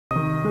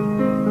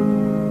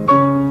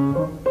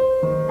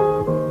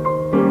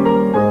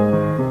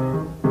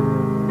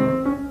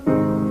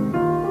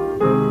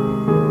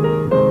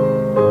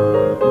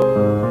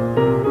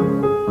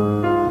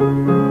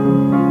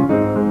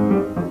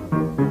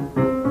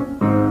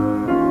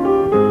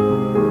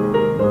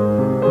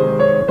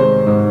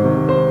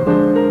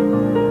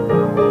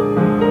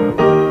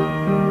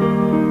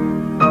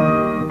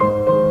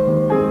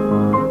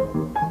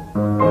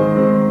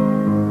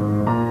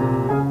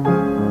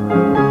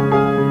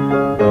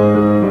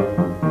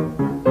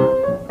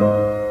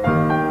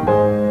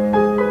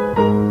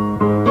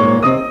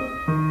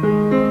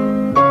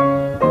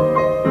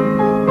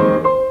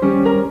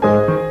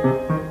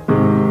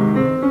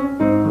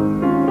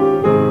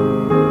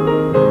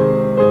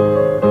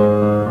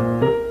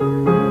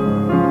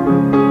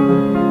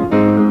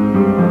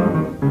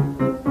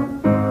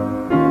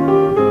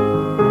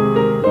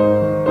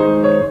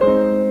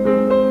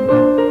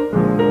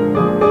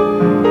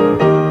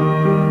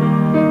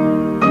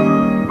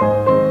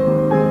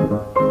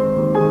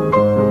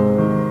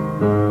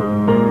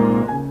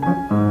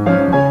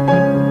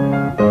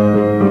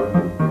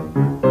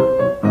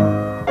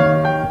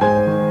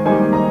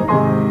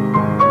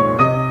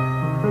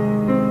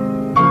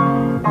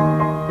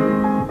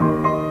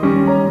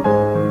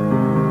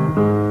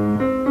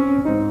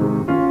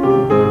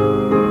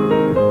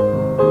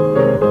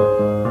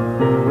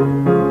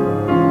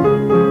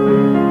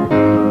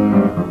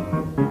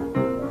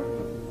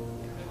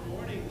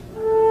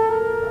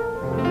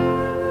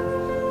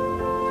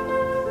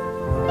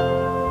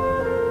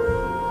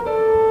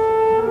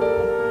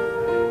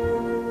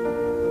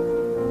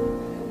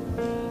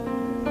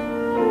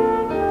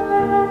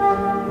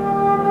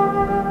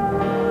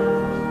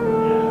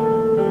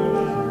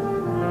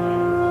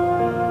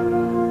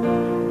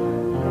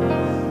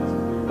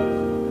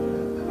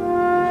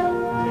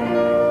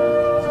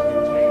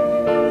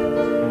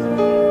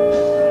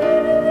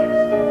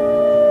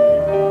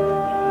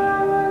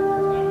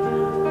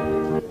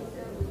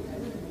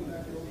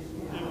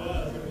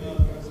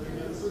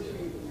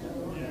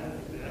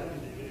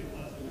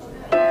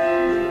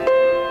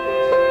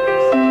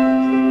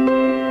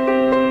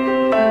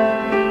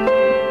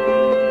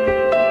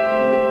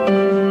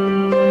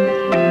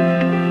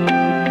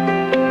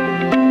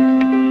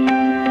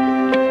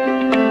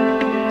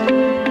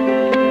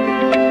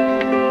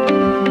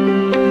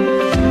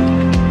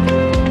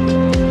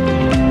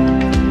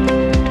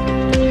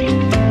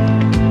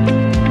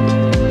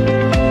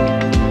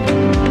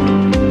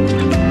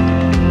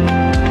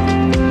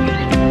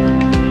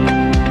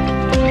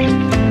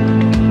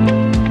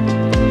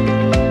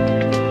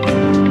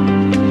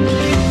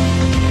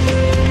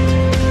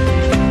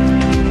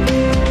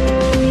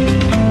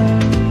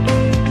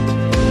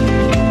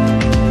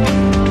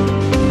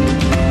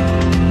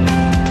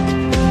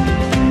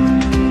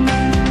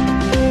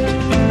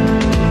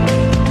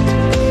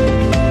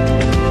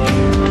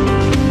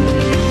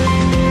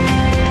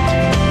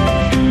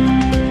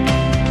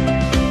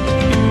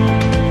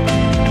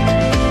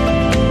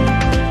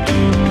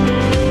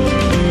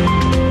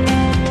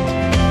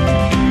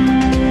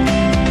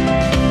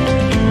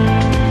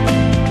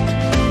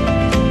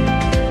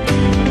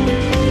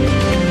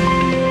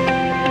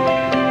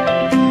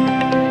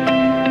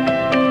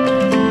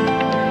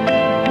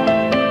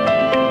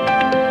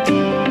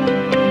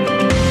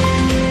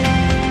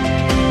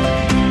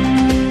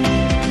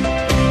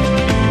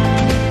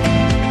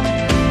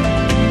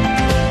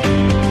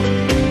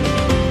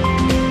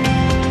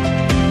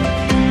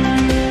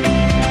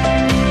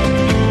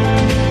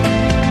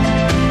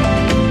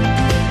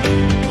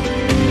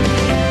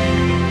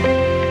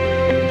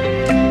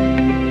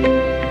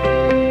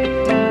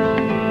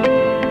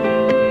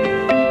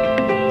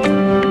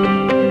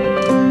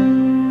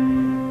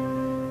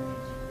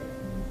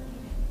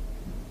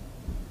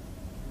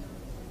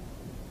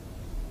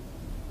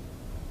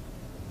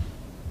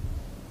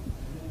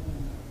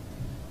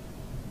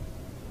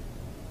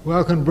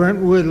Welcome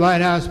Brentwood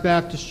Lighthouse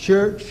Baptist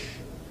Church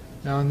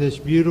on this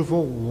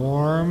beautiful,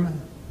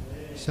 warm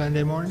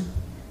Sunday morning.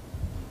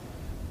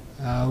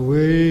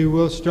 We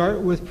will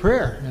start with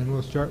prayer, and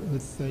we'll start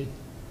with the...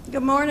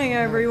 Good morning,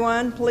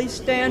 everyone. Please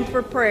stand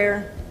for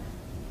prayer.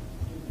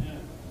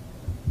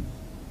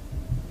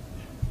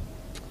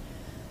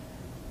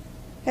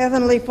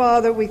 Heavenly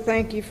Father, we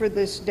thank you for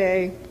this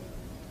day.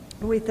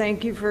 We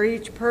thank you for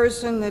each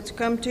person that's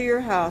come to your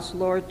house,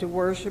 Lord, to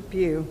worship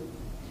you.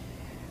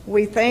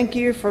 We thank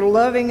you for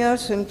loving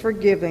us and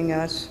forgiving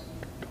us.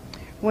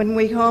 When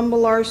we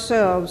humble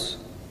ourselves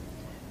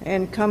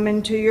and come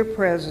into your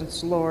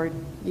presence, Lord,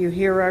 you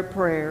hear our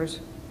prayers.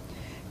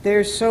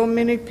 There's so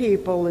many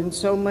people and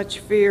so much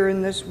fear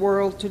in this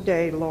world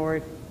today,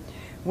 Lord.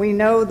 We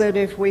know that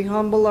if we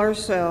humble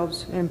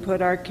ourselves and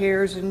put our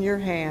cares in your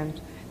hand,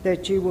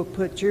 that you will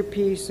put your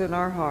peace in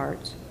our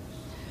hearts.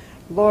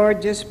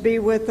 Lord, just be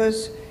with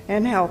us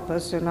and help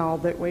us in all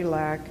that we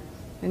lack.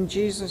 In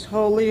Jesus'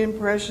 holy and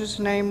precious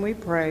name we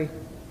pray.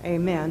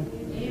 Amen.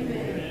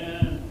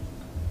 Amen.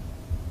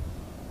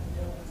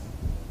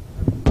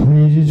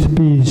 Please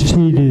be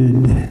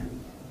seated.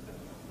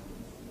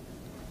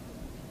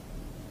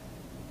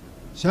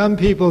 Some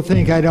people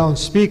think I don't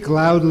speak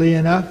loudly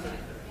enough.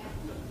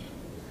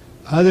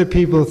 Other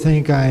people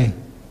think I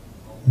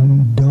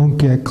don't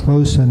get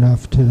close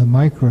enough to the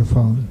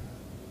microphone.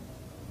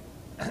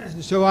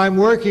 So I'm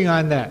working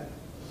on that.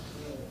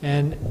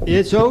 And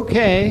it's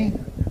okay.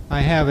 I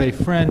have a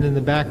friend in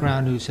the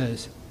background who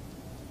says,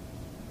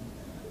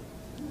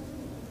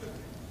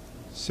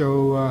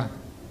 so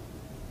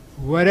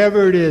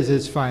whatever it is,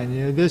 it's fine.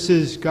 You know, this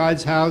is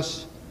God's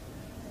house,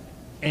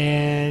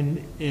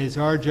 and it's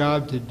our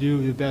job to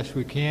do the best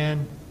we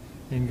can,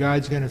 and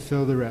God's going to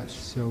fill the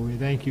rest. So we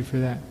thank you for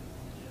that.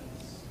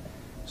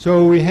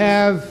 So we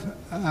have,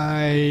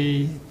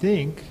 I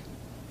think,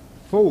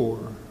 4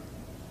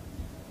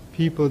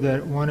 people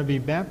that want to be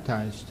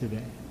baptized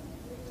today.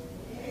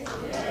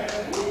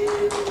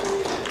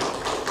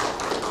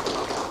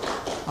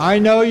 I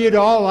know you'd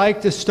all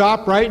like to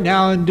stop right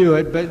now and do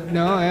it, but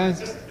no,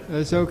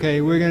 that's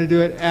okay. We're going to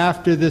do it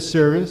after this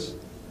service.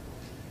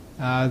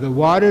 The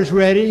water's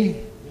ready.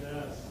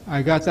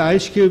 I got the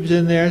ice cubes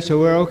in there, so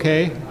we're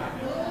okay.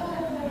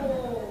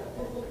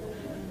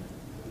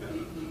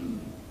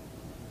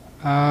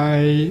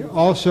 I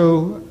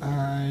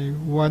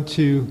want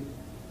to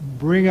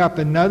bring up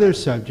another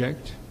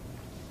subject.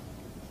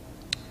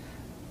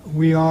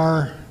 We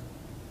are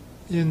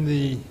in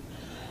the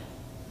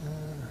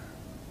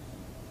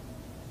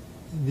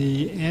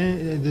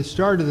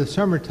start of the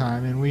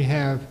summertime, and we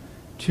have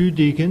 2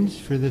 deacons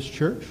for this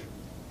church,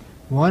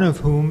 one of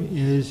whom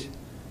is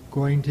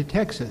going to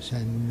Texas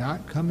and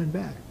not coming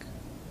back.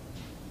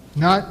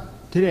 Not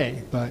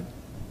today, but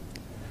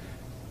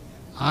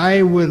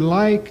I would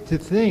like to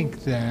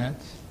think that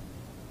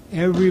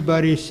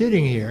everybody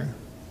sitting here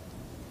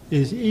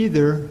is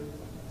either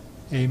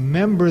a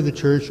member of the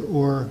church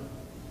or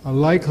a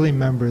likely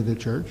member of the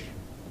church.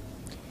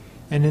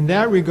 And in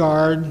that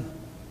regard,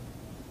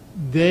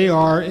 they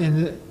are,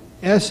 in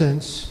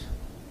essence,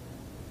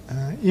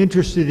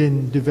 interested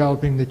in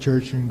developing the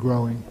church and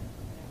growing,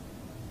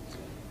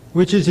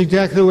 which is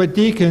exactly what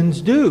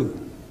deacons do.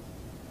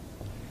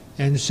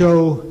 And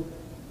so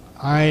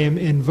I am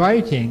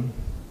inviting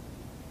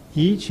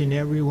each and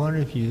every one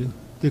of you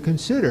to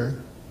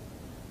consider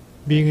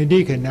being a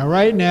deacon. Now,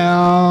 right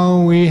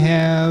now, we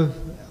have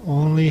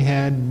only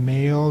had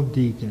male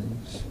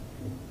deacons,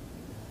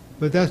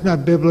 but that's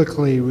not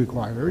biblically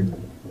required.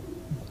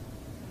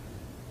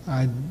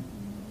 I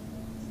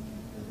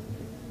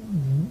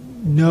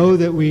know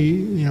that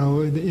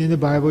in the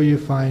Bible you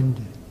find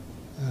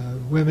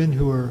women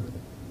who are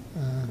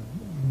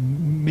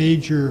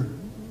major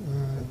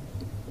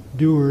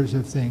doers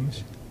of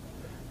things.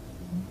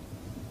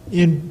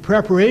 In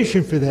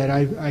preparation for that,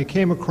 I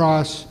came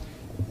across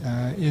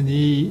in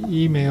the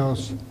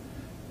emails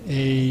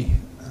a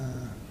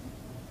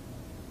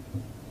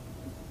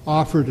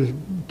offer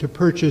to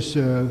purchase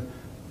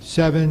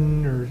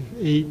 7 or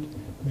 8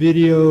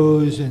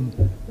 videos and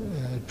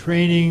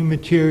training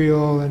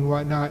material and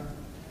whatnot,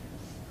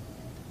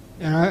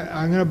 and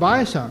I'm going to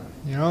buy some,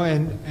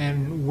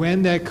 and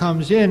when that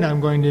comes in, I'm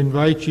going to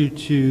invite you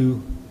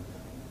to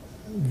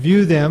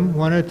view them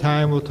one at a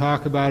time. We'll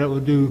talk about it. We'll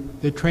do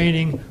the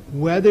training,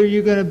 whether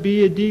you're going to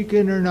be a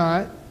deacon or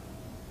not,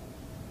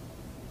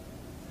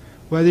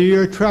 whether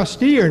you're a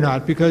trustee or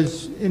not,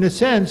 because in a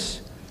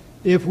sense,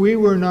 if we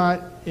were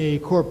not a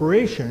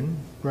corporation,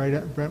 right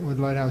at Brentwood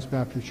Lighthouse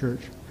Baptist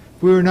Church,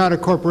 if we were not a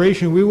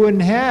corporation, we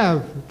wouldn't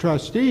have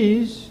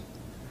trustees.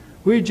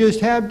 We'd just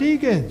have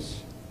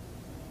deacons.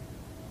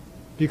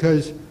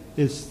 Because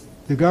it's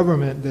the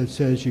government that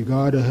says you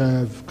got to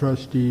have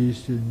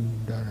trustees and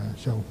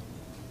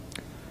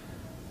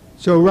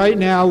so right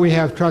now we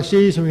have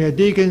trustees and we have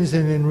deacons,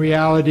 and in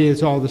reality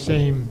it's all the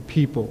same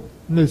people.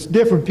 And it's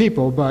different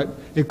people, but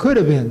it could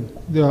have been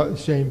the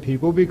same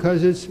people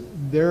because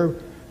their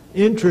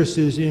interest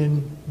is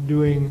in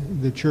doing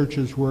the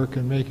church's work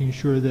and making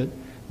sure that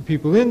the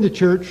people in the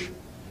church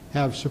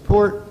have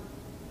support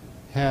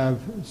have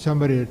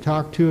somebody to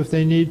talk to if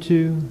they need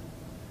to,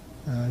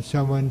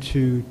 someone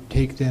to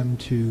take them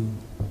to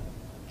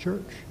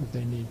church if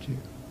they need to.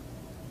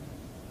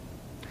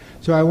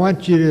 So I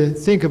want you to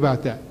think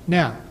about that.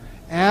 Now,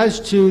 as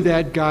to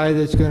that guy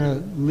that's going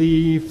to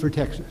leave for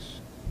Texas,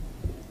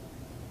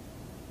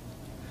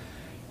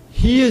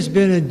 he has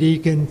been a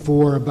deacon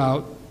for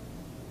about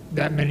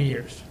that many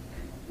years.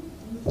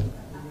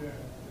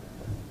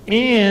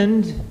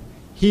 And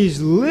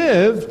he's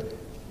lived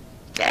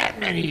that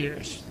many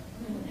years.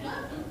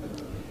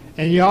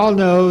 And you all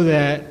know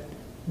that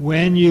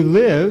when you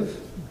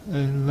live,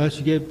 unless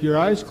you get your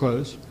eyes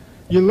closed,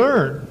 you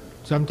learn.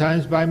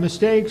 Sometimes by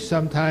mistakes,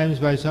 sometimes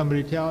by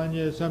somebody telling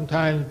you,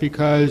 sometimes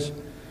because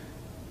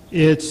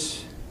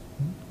it's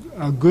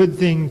a good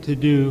thing to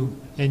do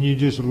and you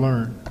just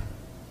learn.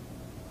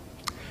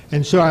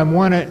 And so I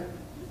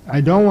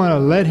don't want to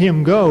let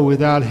him go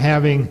without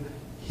having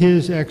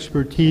his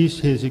expertise,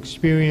 his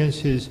experience,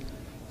 his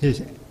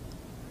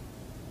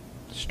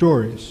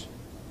stories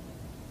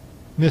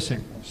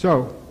missing.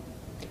 So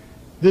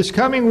this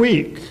coming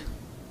week,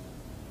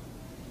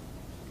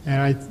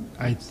 and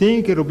I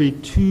think it'll be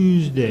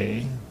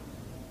Tuesday,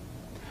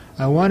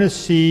 I want to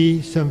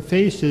see some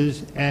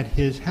faces at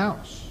his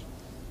house.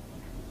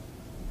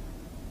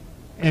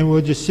 And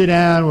we'll just sit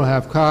down, we'll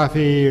have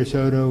coffee or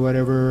soda,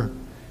 whatever,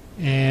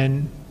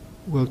 and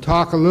we'll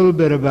talk a little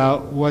bit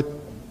about what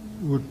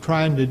we're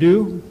trying to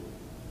do,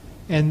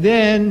 and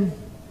then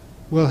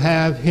we'll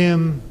have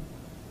him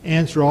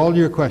answer all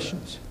your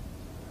questions.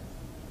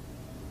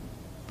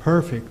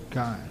 Perfect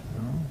guy.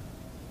 You know?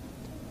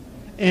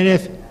 And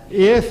if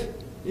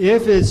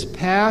it's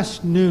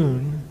past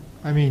noon,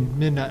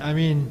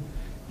 midnight,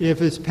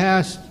 if it's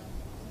past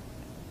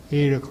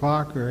 8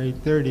 o'clock or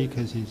 8:30,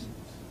 because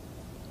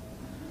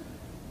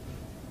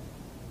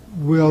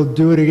we'll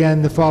do it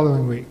again the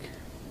following week.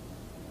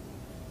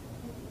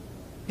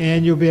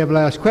 And you'll be able to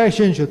ask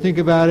questions, you'll think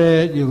about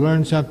it, you'll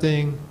learn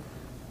something,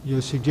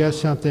 you'll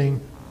suggest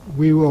something.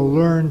 We will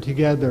learn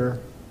together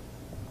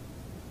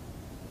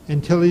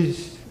until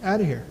he's out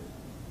of here,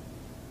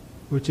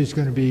 which is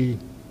going to be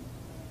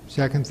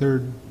second,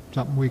 third,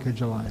 something week of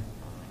July.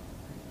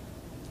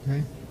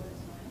 Okay?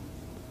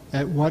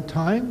 At what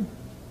time?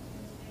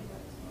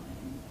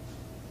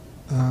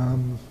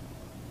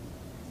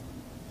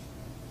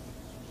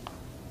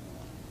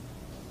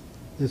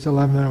 It's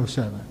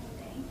 11:07.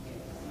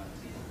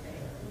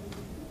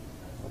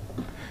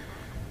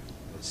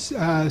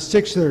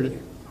 6:30.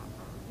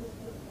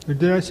 Or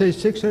did I say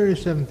 6:30 or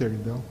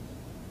 7:30, Bill?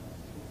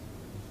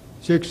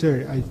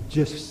 6:30. I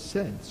just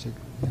said 6.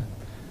 Yeah.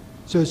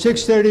 So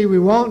 6:30. We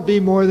won't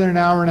be more than an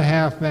hour and a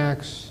half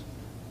max.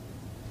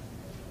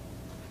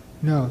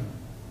 No,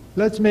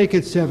 let's make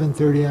it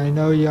 7:30. I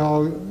know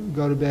y'all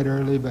go to bed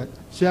early, but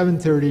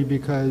 7:30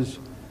 because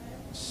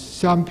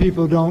some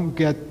people don't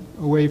get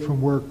away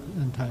from work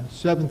in time.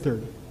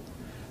 7:30.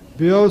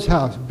 Bill's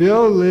house.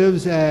 Bill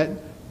lives at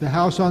the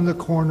house on the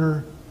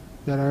corner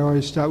that I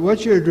always stop.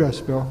 What's your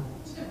address, Bill?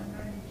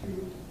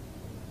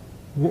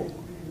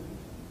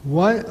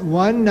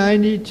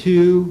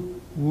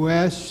 192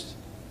 West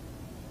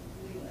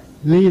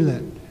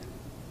Leland.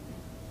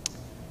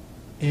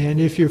 And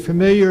if you're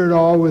familiar at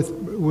all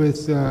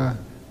with the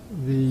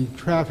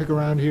traffic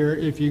around here,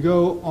 if you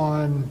go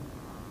on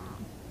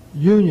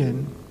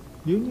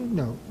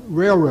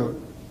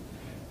Railroad.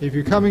 If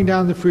you're coming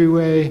down the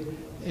freeway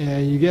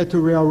and you get to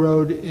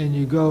Railroad and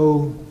you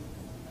go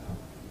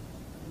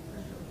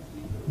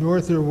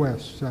north or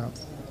west,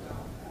 south?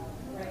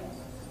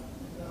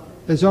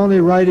 It's only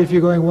right if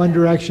you're going one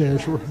direction.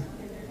 It's all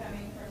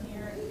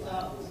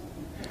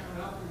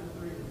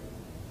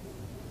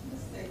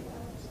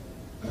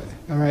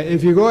right.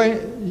 If you're going,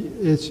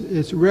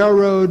 it's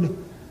Railroad,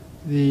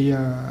 the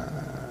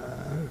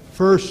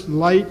first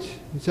light,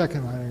 the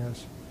second light, I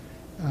guess,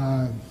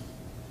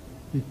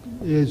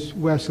 is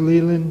West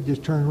Leland.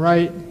 Just turn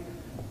right,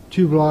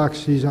 2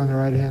 blocks. He's on the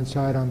right-hand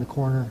side on the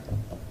corner,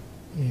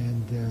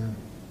 and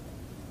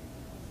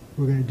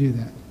we're going to do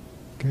that.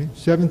 Okay,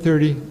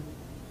 7:30.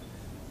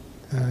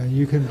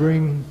 You can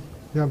bring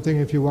something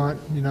if you want.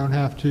 You don't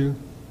have to.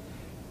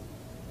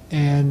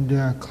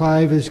 And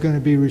Clive is going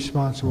to be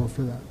responsible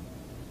for that.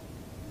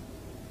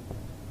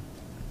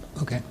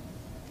 Okay.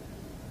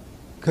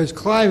 Because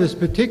Clive is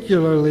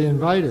particularly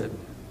invited.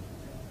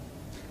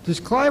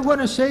 Does Clive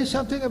want to say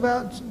something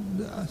about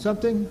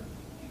something?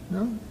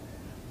 No?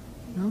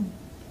 No?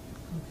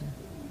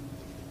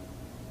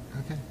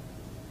 Okay. Okay.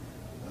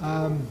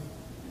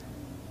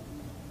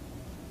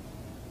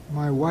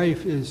 My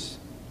wife is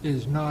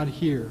not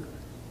here.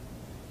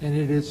 And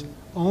it is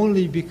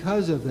only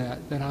because of that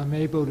I'm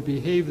able to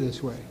behave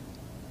this way.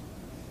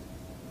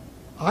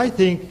 I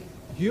think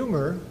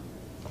humor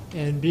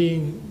and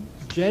being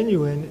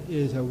genuine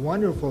is a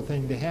wonderful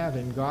thing to have,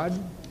 and God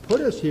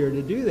put us here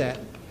to do that.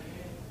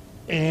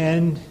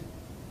 And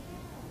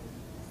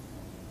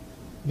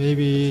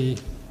maybe,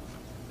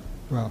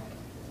 well,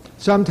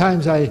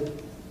 sometimes I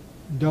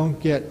don't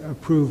get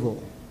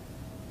approval.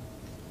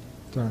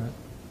 Darn it.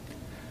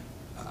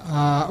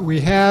 We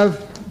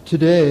have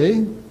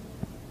today,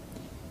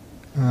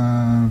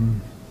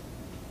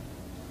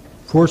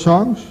 4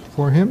 songs,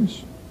 4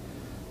 hymns.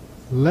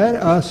 Let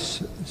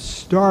us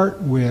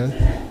start with,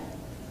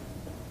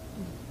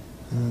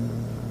 I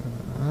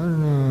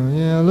don't know,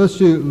 yeah, let's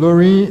do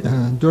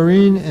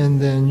Doreen and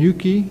then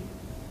Yuki,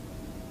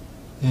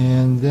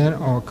 and then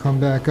I'll come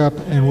back up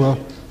and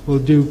we'll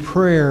do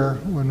prayer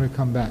when we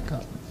come back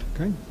up,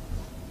 okay?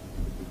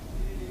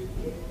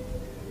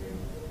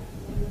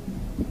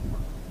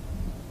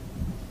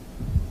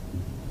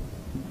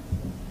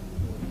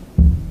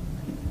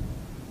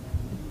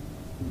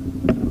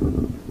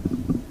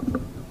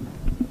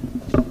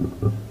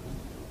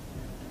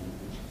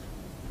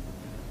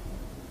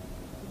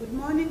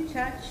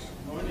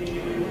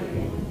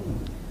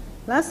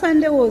 Last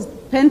Sunday was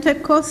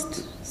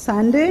Pentecost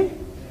Sunday,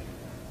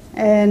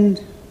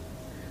 and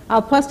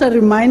our pastor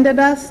reminded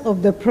us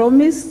of the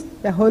promise,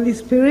 the Holy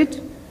Spirit,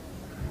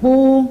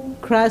 who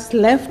Christ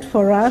left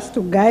for us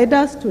to guide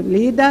us, to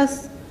lead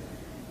us.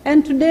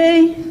 And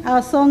today,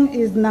 our song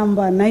is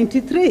number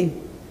 93.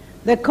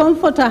 The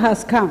Comforter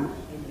has come.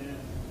 Amen.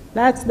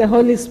 That's the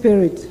Holy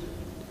Spirit.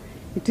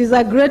 It is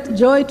a great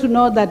joy to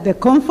know that the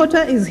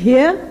Comforter is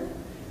here.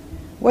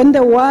 When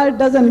the world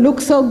doesn't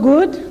look so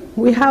good,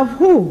 we have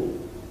who?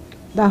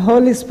 The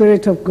Holy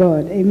Spirit of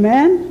God.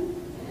 Amen?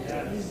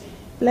 Yes.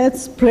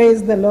 Let's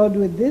praise the Lord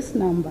with this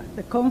number.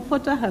 The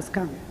Comforter has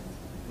come.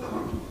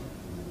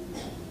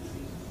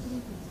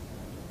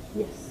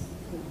 Yes.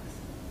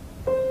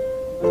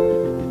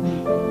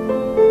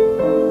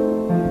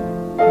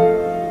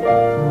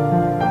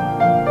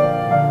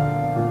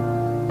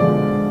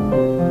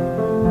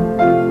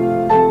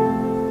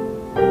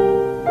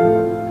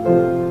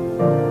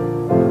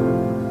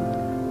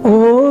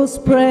 Oh,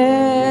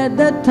 spread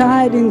the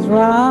tidings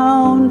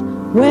round,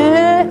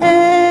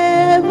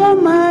 wherever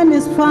man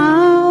is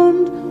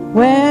found,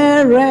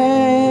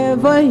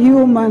 wherever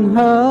human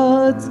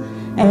hurts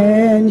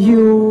and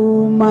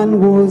human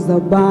woes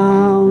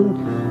abound.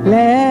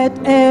 Let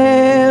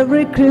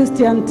every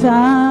Christian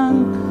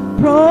tongue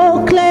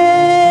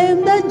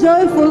proclaim the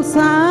joyful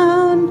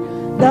sound,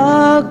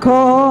 the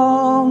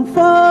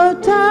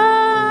Comforter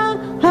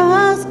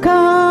has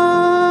come.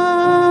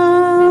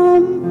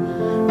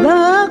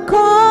 The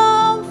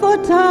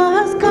Comforter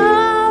has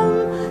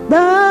come.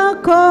 The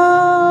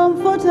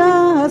Comforter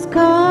has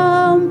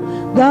come.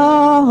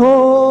 The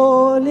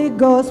Holy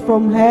Ghost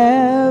from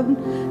heaven,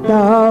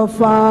 the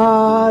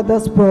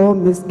Father's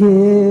promise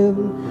give.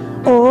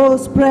 Oh,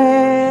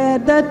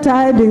 spread the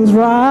tidings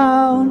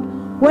round,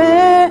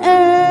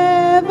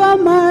 wherever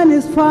man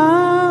is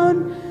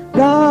found.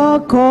 The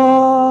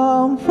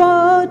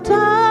Comforter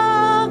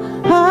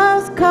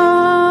has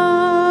come.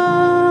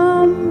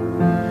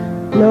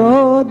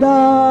 Lord,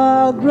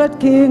 the great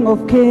King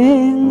of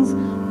Kings,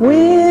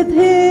 with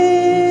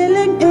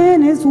healing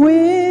in his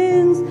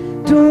wings,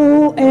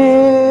 to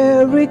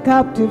every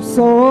captive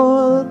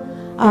soul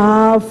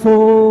our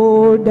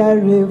full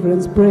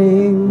deliverance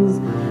brings.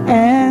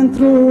 And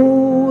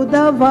through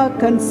the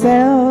vacant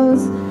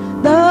cells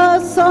the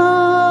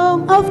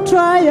song of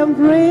triumph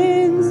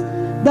rings.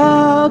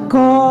 The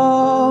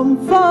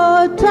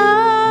Comforter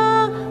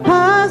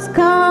has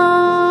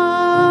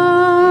come.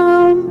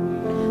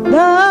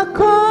 The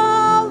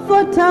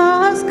Comforter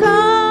has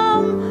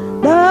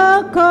come.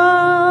 The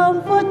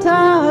Comforter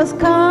has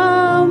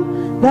come.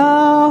 The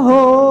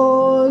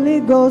Holy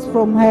Ghost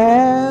from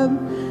heaven,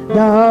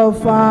 the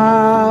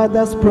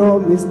Father's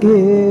promise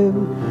give.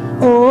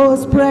 Oh,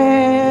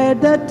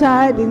 spread the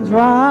tidings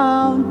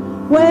round,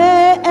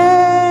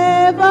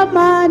 wherever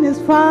man is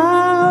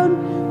found.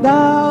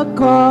 The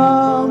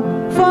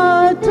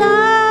Comforter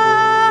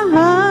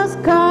has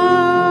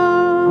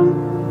come.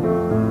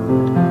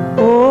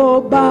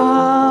 Oh,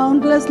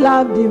 boundless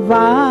love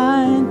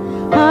divine,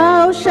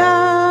 how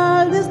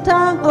shall this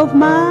tongue of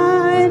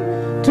mine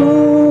to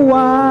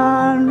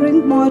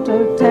wandering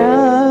mortal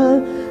tell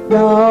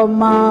the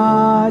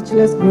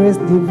matchless grace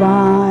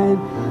divine,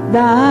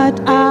 that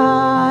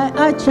I,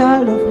 a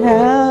child of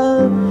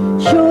hell,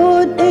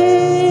 should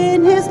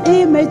in his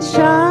image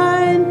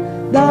shine.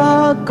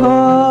 The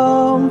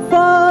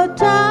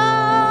Comforter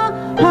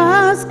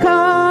has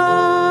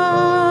come.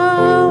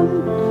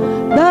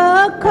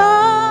 The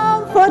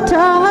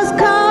Comforter has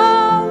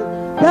come.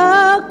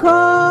 The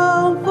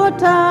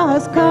Comforter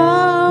has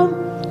come.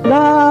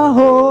 The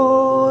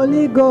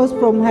Holy Ghost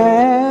from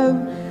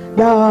heaven,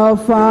 the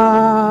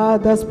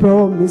Father's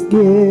promise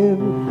give.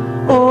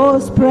 Oh,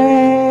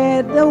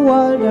 spread the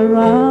world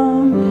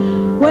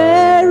around,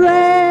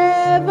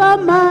 wherever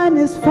man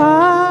is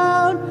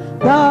found.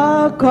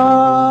 The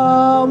Comforter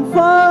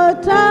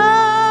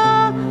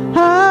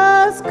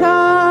has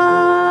come.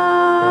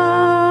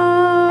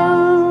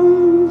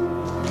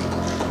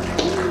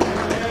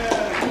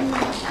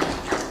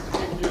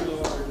 Thank you,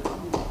 Lord.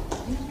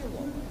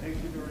 Thank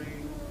you,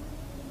 Doreen.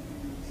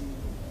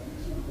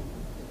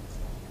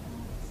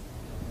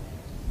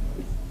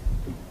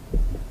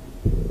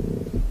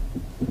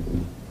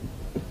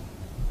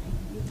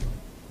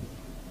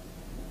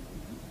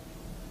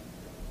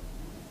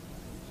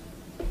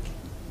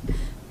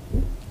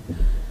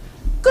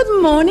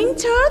 Good morning,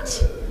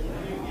 church.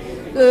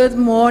 Good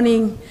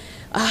morning.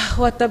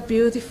 What a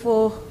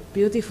beautiful,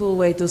 beautiful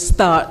way to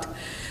start.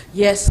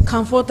 Yes,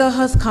 Comforter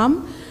has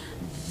come.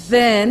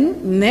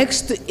 Then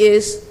next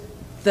is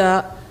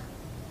the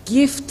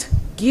gift,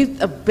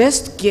 a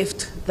best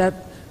gift that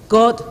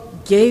God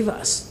gave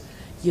us.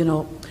 You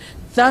know,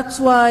 that's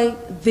why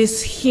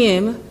this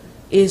hymn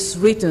is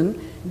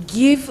written,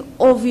 give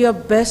of your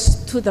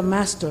best to the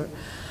Master.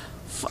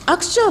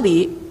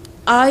 Actually,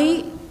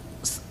 I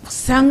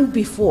sang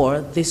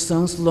before these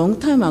songs long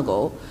time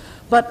ago,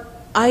 but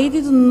I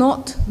did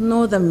not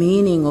know the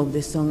meaning of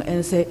this song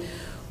and say,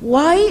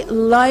 why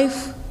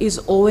life is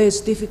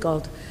always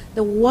difficult?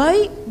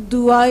 Why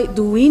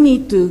do we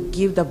need to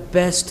give the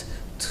best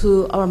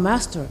to our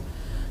Master?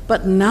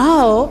 But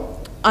now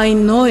I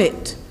know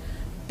it,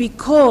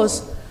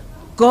 because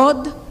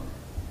God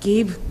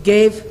gave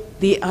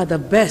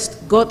the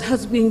best. God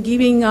has been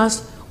giving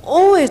us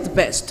always the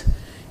best.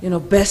 You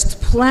know,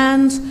 best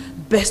plans,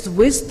 best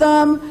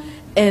wisdom,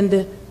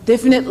 and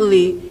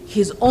definitely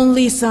His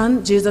only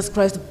Son, Jesus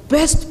Christ,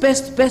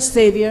 best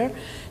Savior,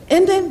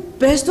 and then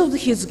best of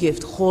His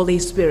gift, Holy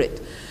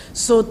Spirit.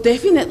 So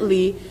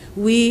definitely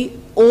we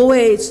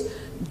always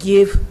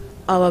give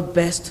our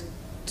best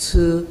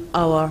to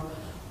our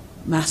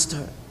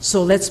Master.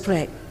 So let's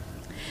pray.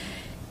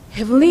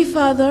 Heavenly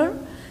Father,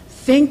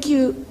 thank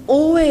you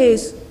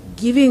always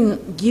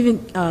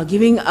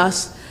giving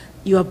us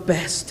your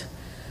best.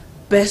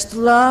 Best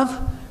love,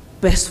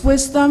 best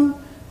wisdom,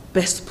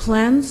 best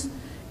plans,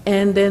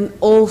 and then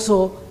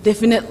also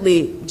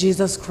definitely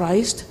Jesus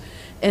Christ,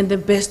 and the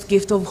best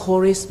gift of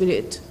Holy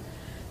Spirit.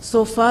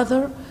 So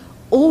Father,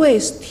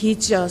 always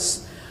teach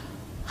us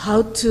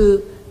how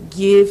to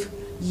give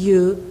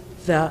you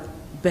the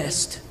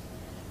best.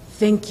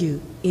 Thank you.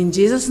 In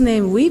Jesus'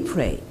 name we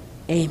pray.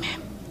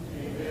 Amen.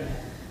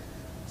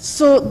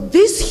 So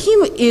this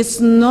hymn is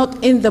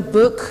not in the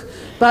book,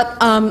 but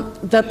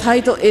the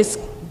title is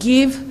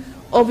Give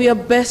of Your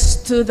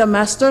Best to the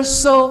Master.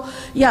 So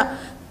yeah,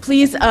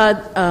 please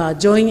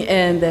join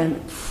and then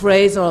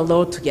praise our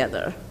Lord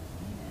together.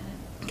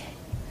 Okay.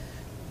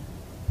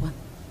 1,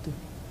 2.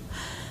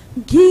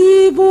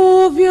 Give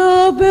of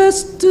your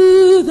best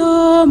to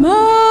the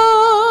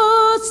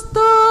Master.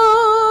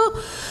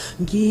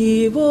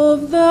 Give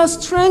of the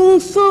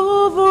strength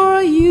of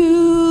our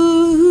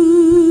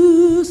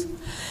youth.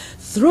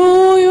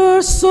 Throw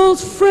your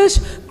soul's fresh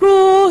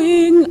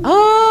growing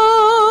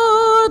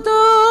ardor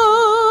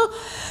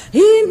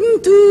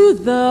into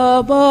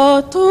the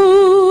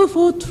battle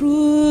for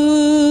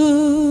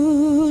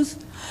truth.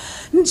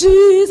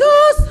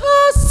 Jesus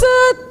has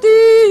set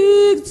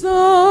the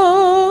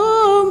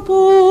example.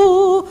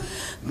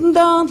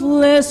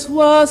 Dauntless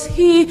was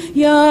he,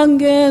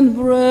 young and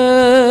brave.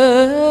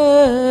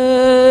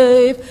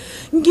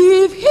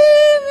 Give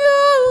him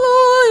your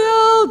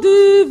loyal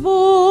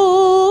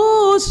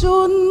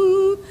devotion.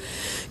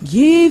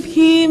 Give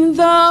him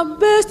the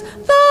best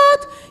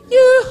that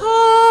you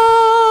have.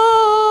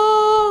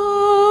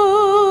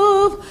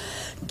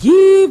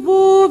 Give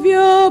of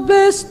your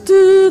best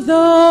to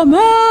the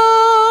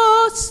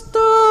Master.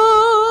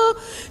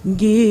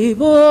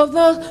 Give of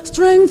the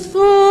strength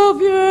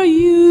of your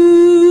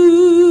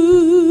youth.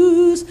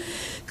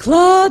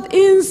 Clad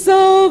in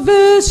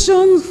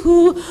salvation's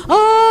full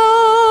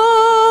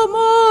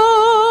armor,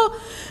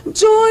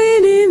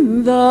 join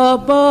in the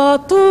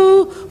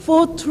battle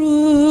for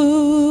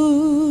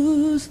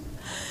truth.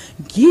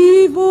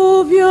 Give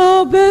of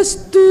your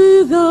best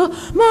to the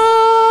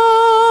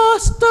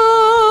Master.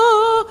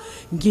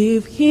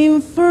 Give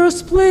him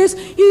first place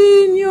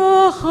in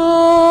your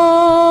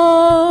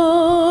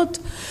heart.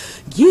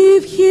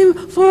 Give him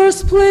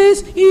first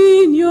place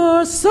in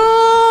your service.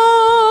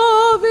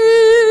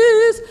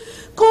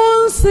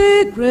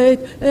 Consecrate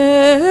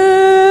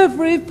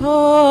every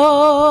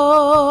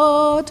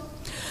part.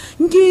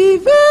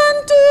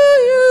 Given to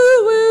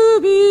you will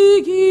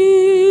be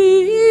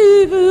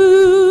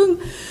given.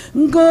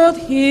 God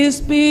his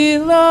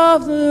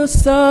beloved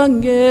Son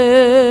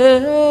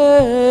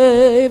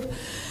gave.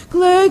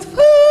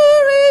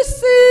 Gratefully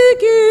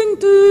seeking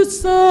to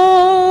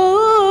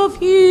serve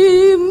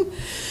him.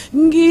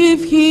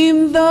 Give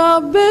him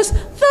the best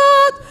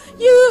that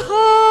you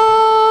have.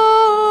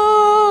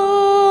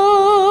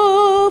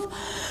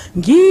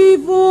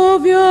 Give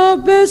of your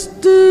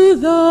best to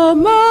the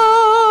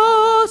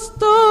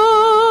Master.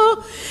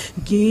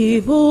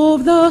 Give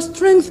of the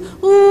strength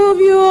of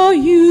your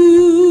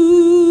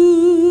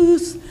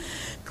youth.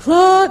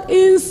 Clad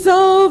in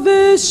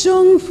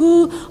salvation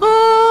full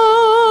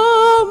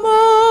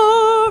armor,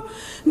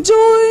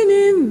 join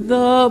in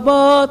the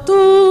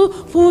battle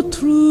for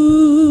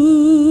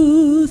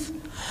truth.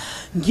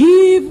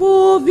 Give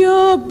of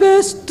your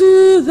best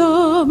to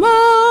the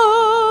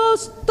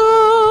Master.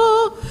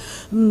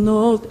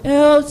 Naught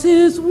else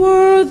is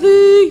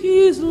worthy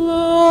his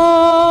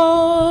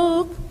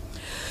love.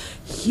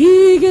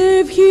 He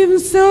gave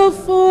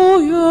himself for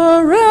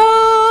your ransom,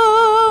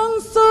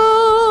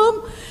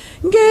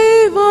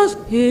 gave us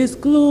his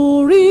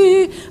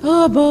glory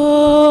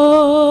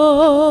above.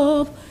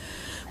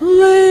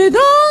 Lay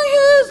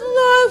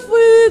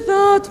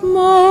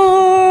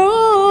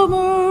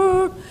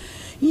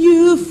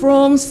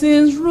from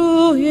sin's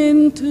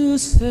ruin to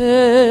save.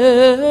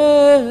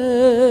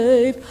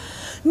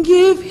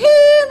 Give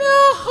him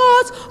your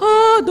heart's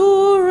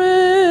adoration.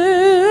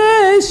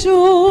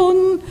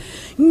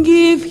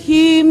 Give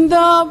him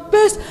the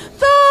best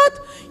that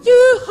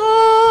you have.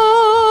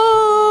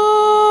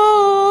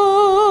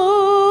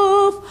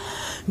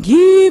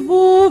 Give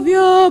of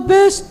your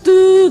best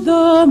to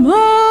the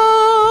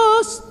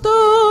Master.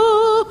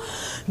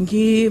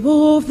 Give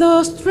of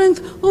the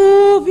strength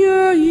of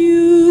your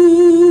youth.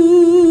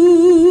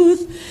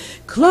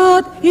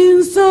 Clad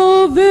in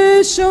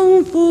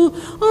salvation full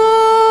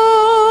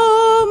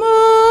armor,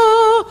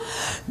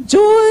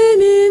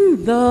 join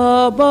in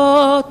the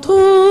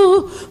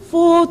battle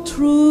for truth.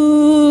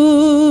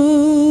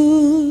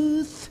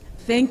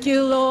 Thank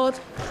you, Lord.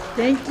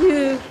 Thank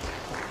you.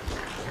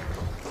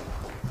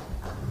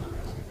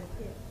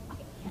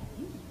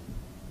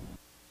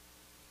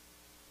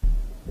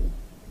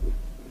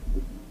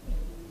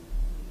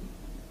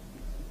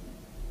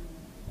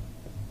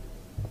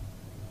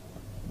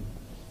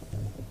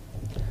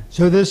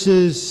 So this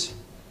is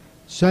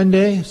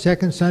Sunday,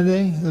 second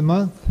Sunday of the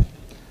month.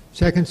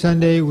 Second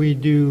Sunday we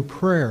do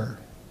prayer.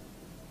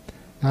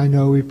 I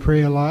know we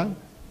pray a lot.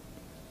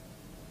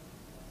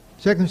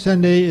 Second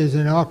Sunday is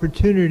an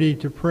opportunity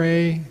to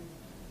pray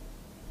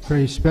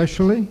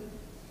specially.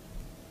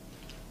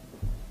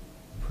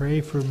 Pray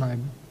for my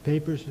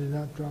papers to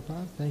not drop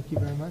out. Thank you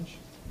very much.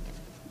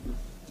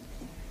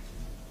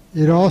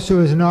 It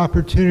also is an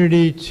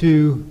opportunity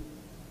to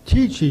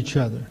teach each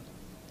other.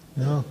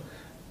 You know,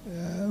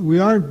 we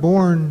aren't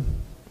born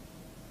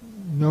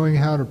knowing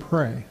how to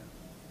pray.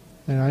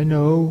 And I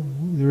know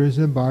there is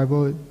in the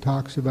Bible, it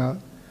talks about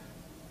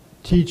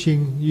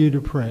teaching you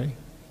to pray.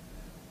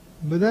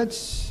 But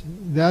that's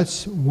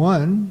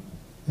one,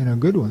 and a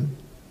good one.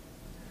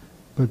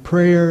 But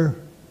prayer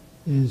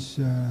is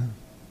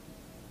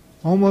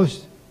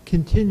almost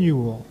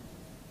continual.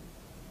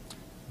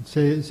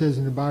 It says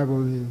in the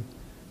Bible, you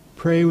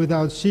pray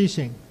without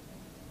ceasing.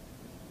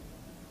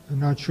 I'm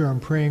not sure I'm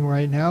praying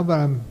right now, but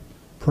I'm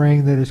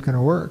praying that it's going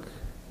to work.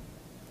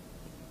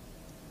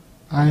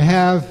 I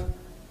have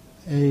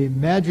a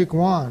magic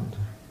wand,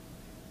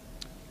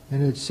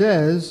 and it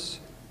says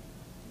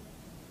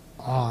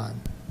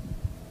on.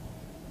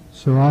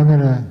 So I'm going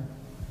to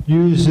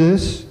use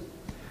this,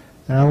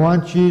 and I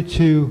want you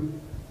to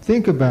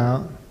think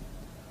about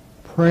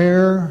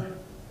prayer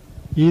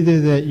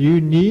either that you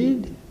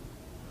need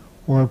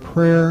or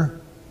prayer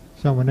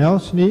someone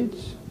else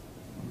needs,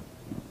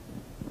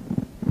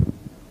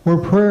 or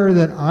prayer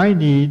that I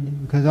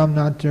need because I'm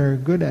not very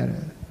good at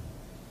it.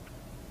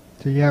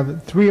 So you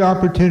have 3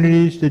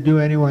 opportunities to do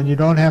any one. You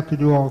don't have to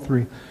do all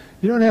 3.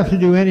 You don't have to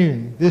do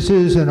anything. This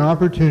is an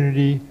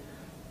opportunity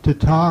to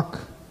talk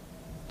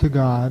to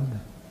God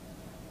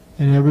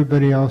and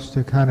everybody else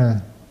to kind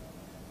of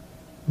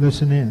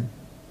listen in.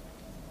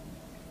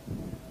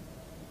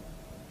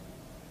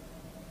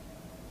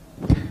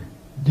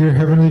 Dear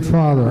Heavenly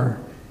Father,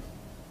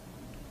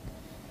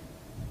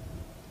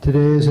 today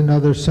is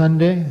another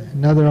Sunday,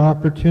 another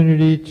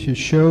opportunity to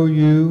show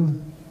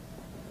you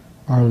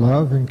our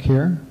love and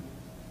care.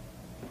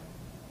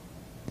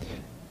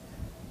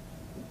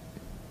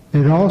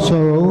 It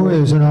also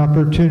is an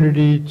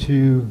opportunity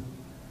to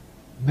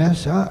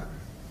mess up.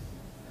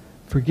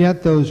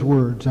 Forget those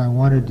words I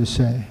wanted to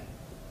say.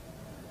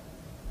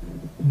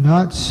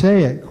 Not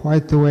say it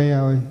quite the way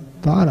I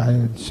thought I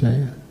would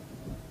say it.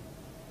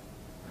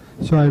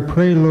 So I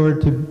pray,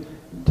 Lord,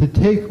 to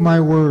take my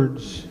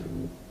words,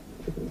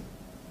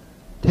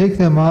 take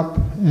them up,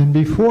 and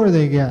before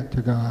they get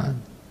to God,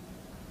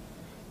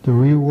 to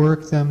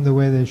rework them the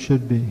way they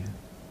should be.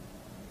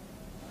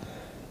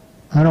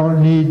 I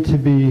don't need to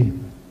be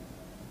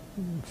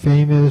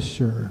famous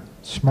or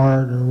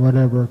smart or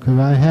whatever, because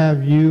I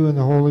have you and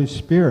the Holy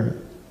Spirit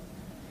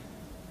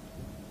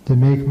to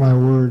make my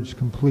words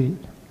complete.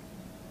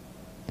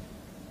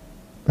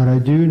 But I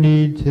do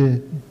need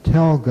to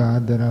tell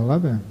God that I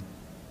love Him.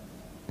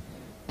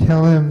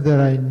 Tell Him that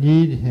I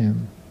need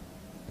Him.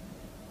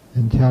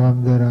 And tell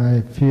Him that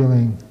I'm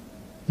feeling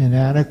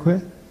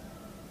inadequate.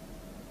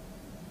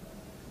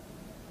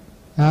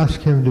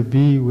 Ask Him to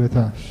be with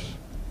us.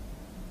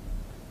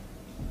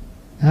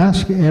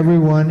 Ask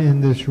everyone in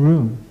this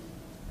room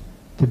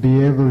to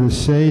be able to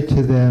say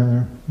to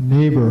their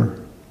neighbor,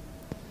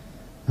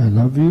 I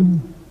love you.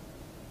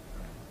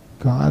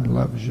 God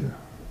loves you.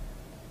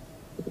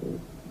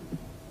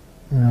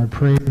 And I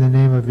pray in the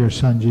name of your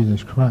Son,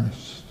 Jesus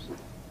Christ.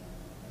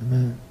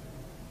 Amen.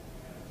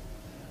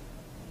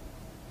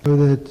 So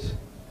that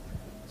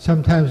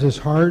sometimes it's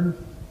hard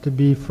to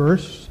be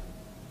first.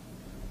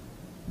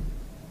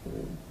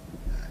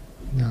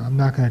 No, I'm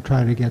not going to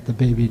try to get the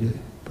baby to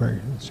pray.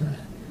 That's right.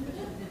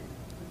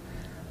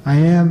 I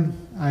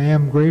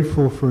am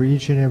grateful for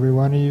each and every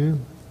one of you.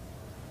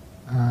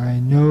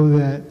 I know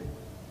that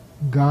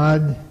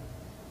God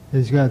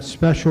has got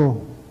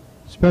special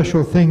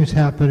things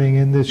happening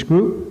in this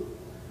group,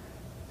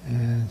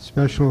 and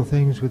special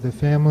things with the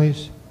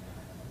families.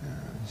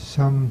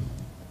 Some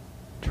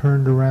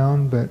turned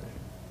around, but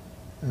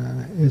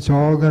it's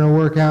all going to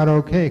work out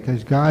okay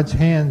because God's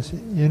hand's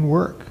in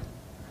work.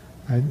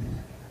 I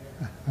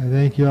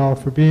thank you all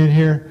for being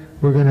here.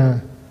 We're going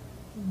to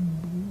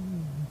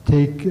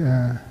take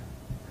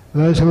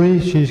Leslie.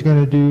 She's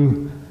going to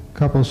do a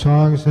couple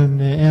songs,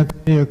 and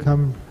Anthony will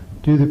come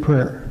do the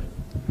prayer.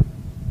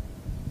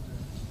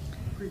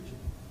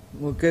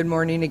 Well, good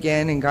morning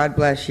again, and God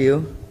bless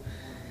you.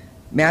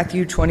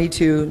 Matthew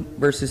 22,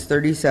 verses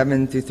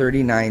 37 through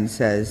 39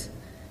 says,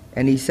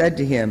 "And he said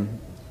to him,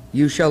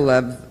 You shall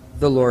love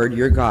the Lord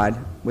your God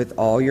with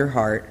all your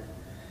heart,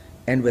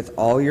 and with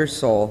all your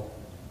soul,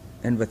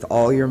 and with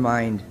all your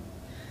mind.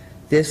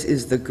 This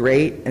is the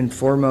great and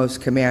foremost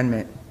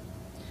commandment.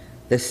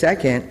 The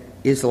second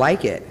is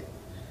like it.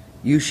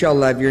 You shall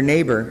love your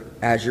neighbor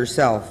as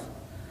yourself.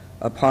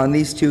 Upon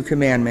these two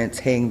commandments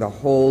hang the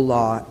whole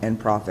law and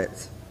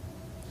prophets."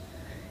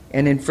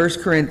 And in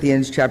 1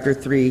 Corinthians chapter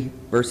 3,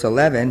 verse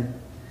 11,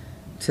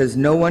 it says,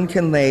 "No one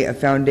can lay a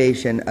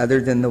foundation other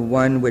than the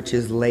one which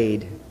is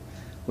laid,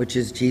 which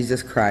is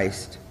Jesus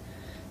Christ."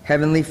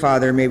 Heavenly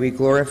Father, may we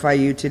glorify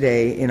you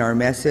today in our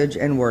message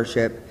and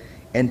worship,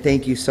 and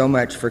thank you so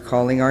much for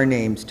calling our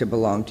names to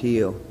belong to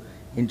you.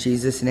 In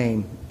Jesus'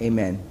 name,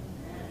 amen.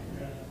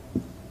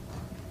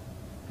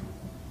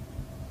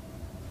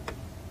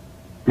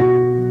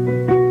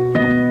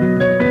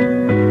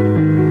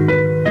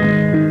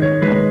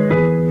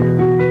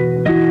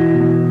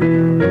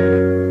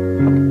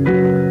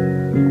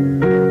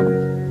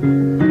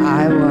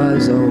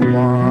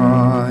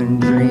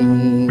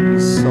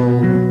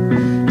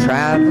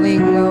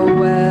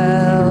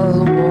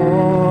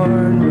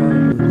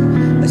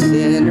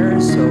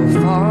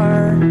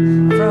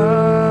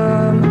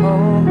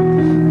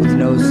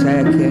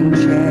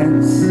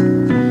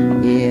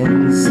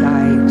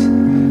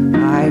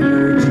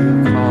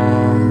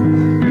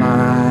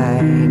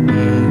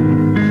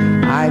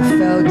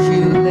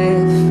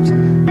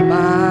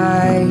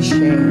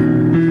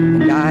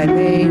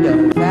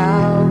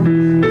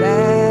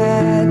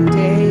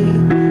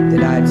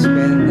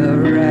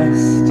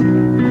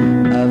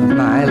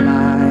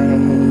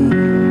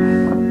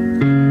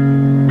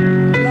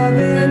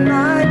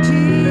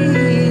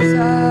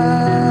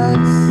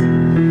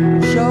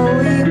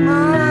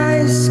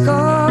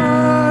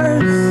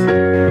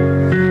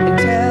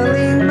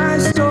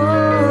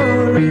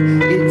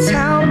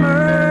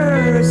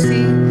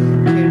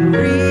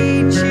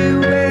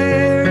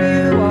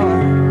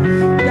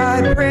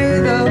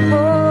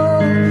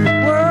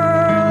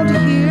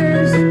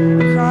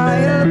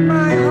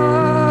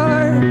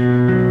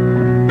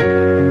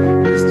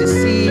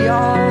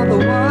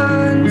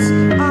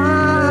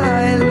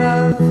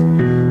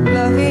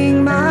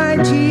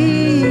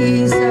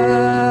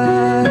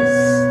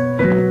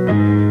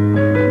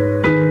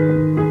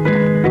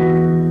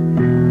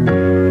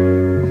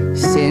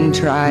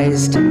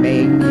 Tries to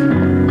make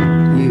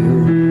you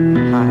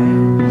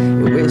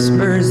hide. It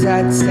whispers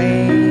that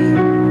same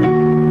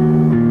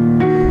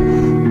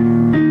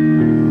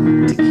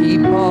to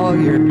keep all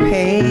your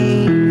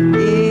pain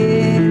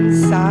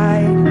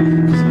inside,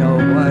 'cause no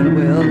one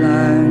will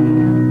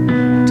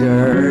understand.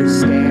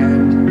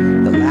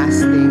 The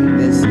last thing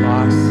this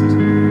lost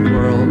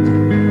world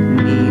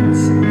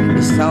needs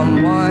is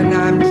someone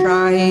I'm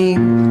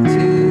trying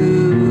to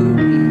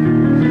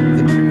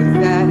be. The truth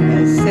that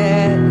has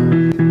said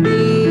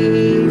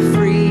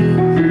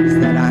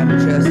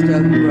just a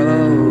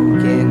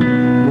broken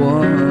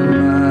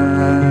woman,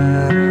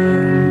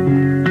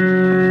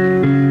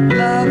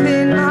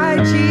 loving my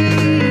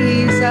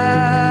Jesus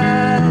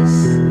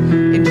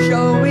and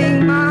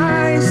showing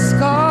my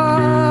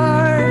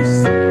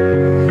scars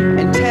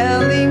and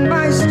telling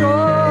my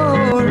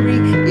story.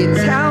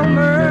 It's how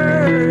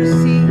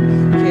mercy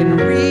can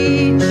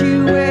reach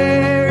you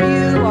where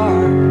you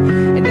are,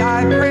 and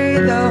I pray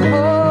the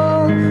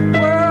whole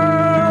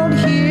world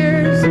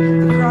hears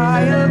the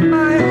cry of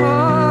my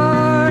heart.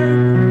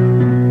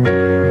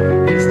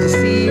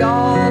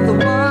 All the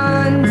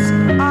ones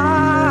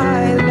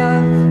I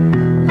love,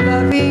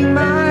 loving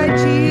my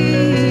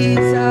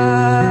Jesus,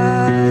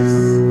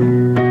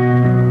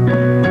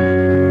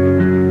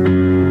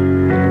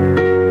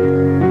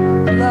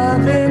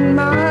 loving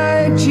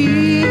my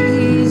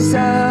Jesus.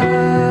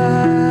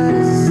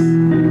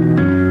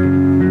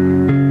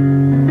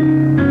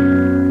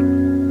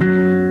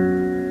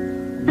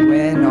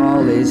 When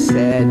all is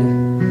said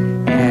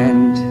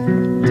and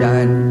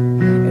done,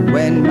 and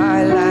when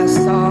my last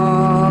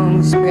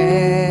song's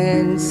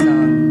been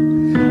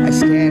sung, I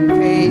stand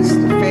face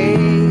to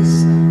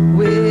face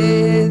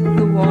with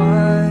the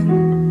one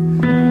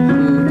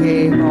who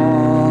gave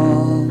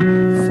all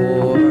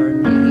for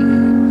me.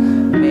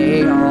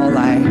 May all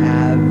I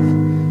have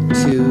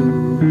to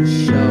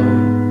show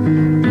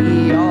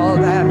be all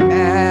that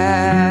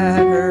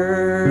mattered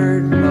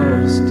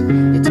most.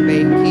 It's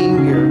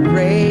making your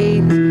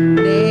great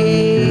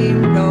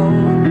name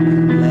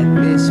known. Let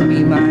this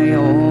be my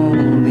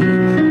only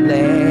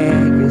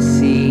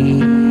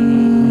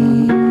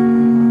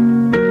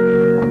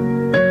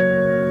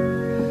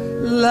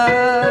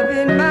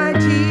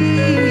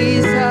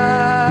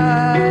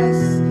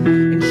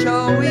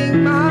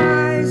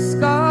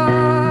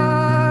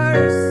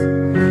verse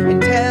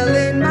and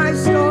telling my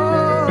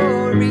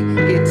story.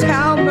 It's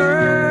how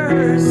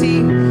mercy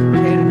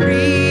can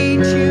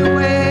reach you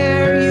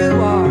where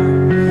you are.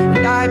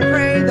 And I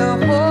pray the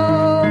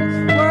whole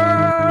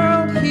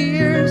world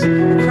hears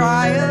the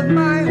cry of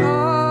my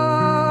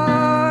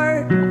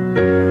heart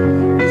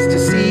is to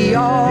see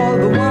all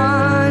the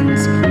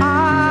ones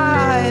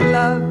I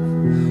love.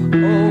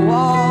 Oh,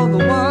 all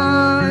the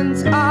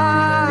ones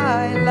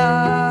I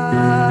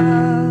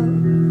love.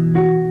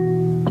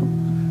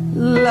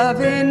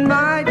 Loving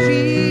my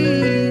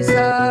Jesus.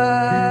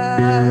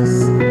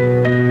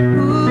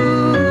 Ooh,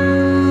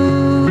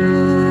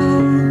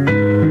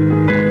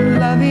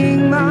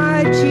 loving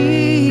my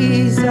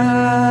Jesus.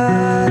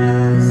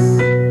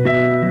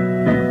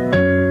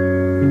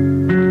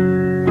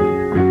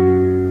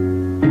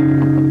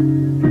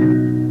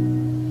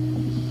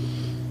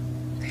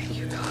 Thank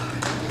you,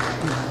 God.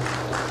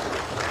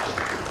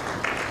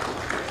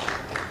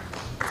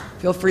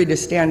 Feel free to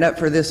stand up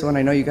for this one.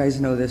 I know you guys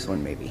know this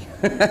one, maybe.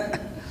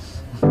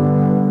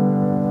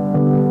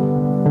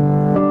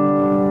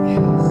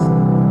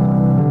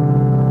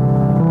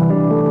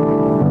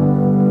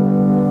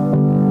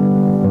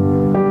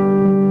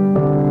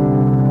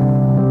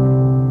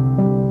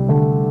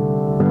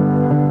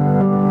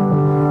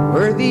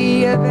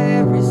 Worthy of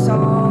every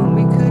song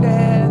we could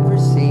ever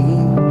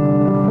sing,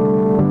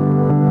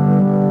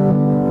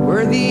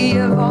 worthy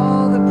of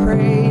all the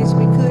praise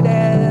we could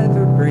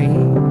ever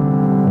bring,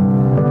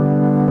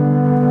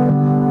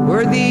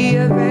 worthy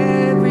of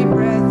every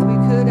breath we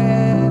could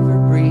ever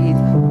breathe.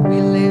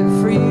 We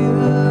live for you.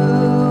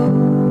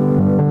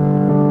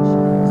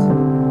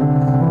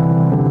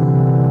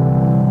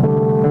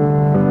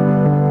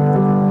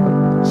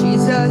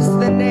 Jesus,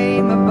 the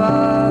name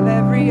above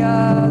every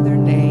other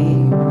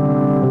name.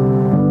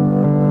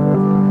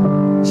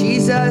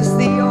 Jesus,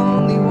 the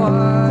only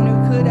one who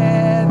could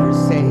ever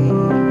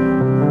save.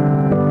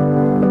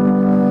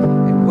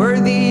 And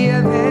worthy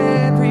of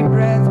every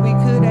breath we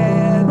could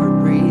ever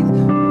breathe.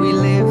 We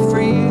live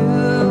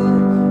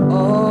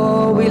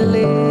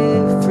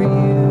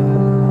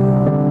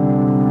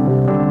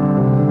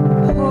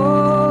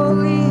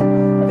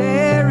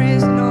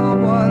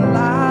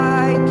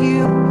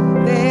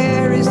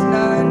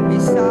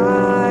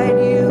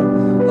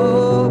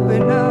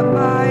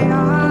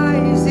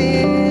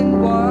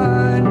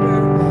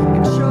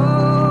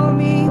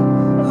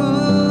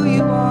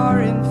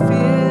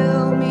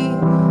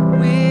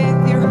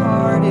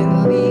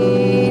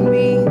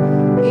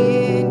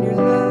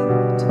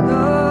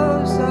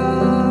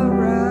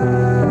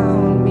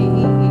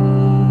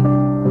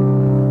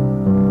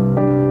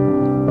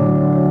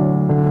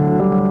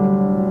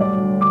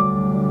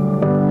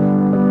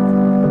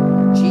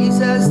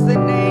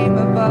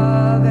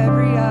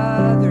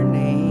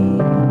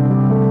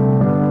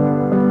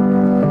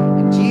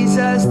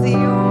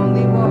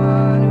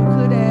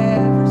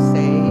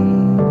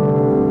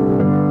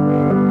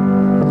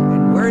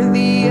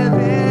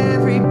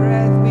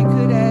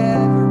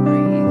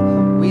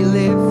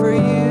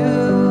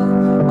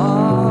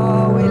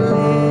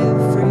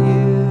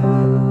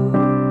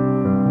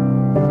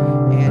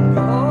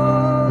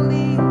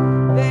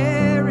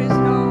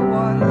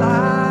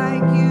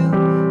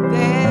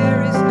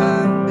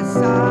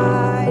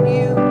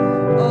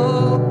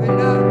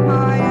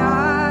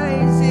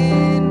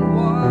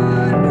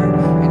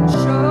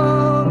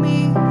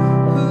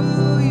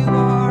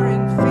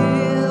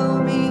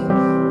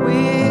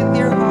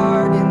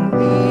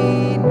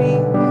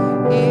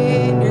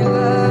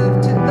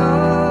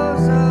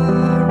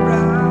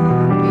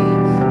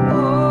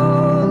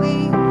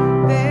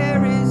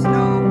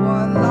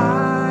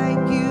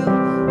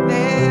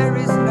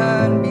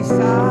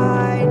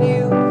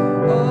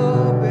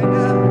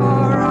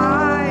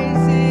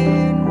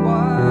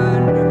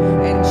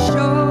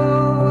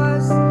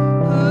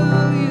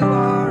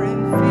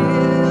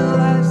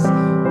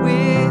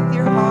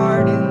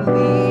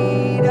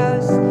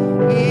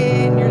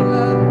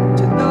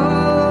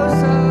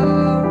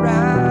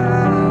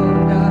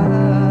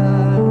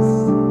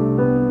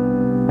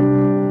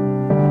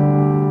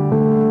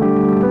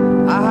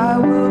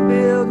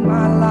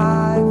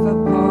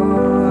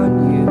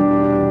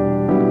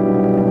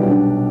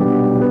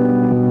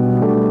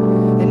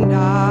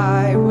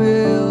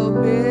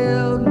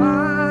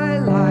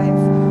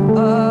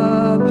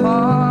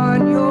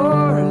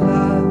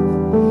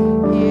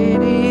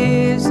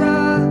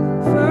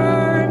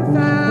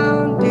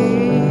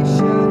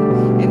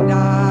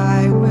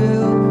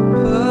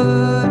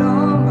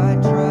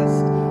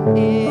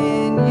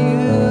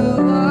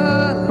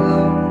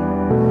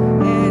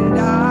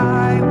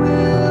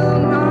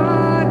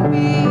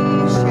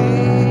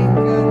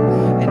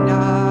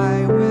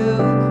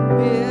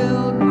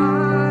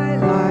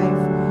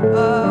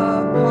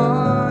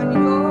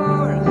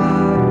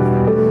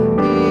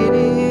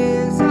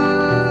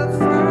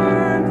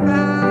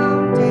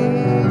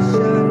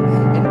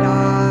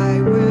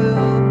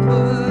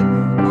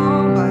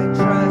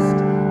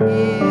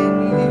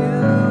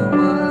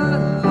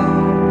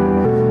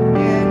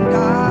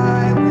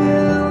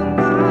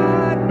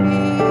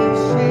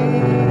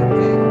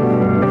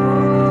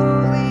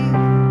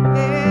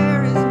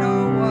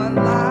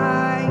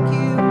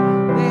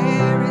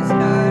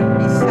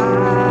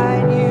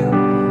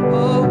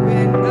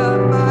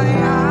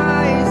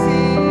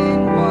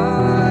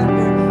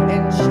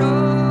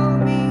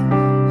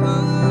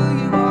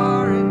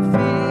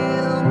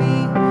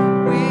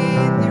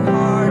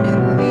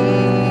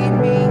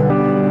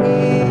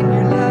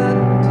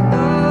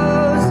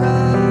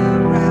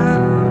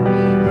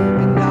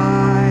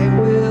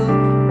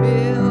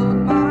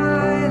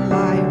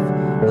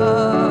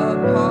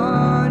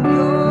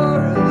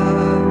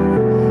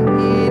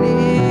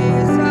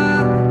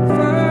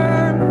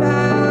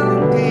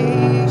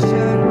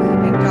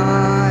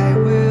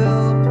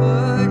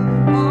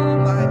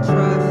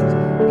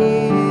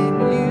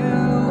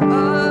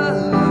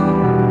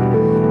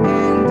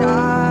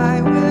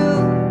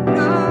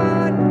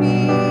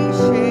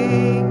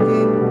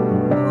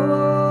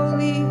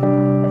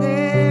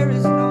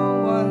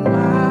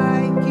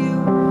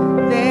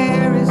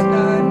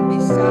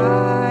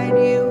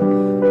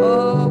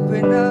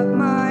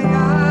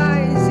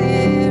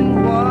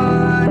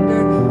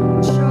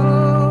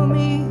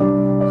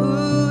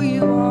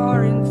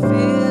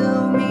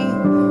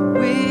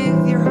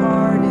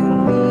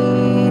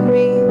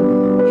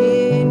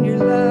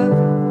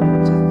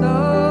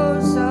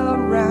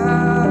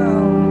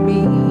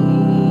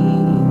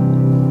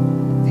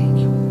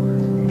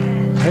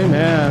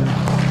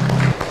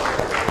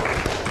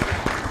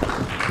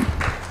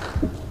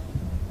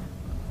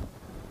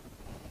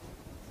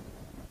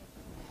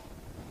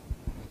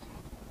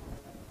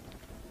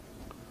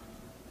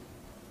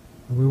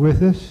Are we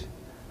with us?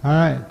 All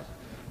right.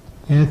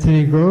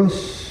 Anthony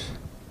Grose.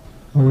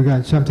 Oh, we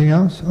got something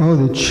else? Oh,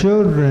 the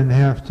children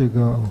have to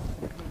go.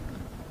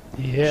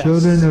 Yes.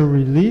 Children are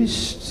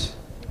released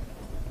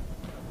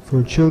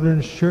for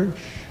Children's Church.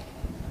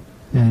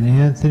 And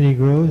Anthony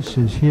Grose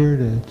is here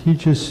to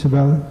teach us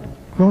about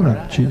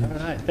grown-up children.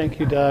 All right. Thank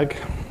you, Doug.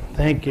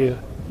 Thank you.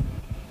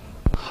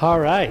 All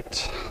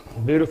right.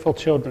 Beautiful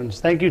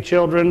children's. Thank you,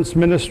 children's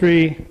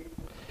ministry.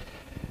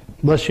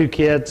 Bless you,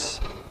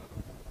 kids.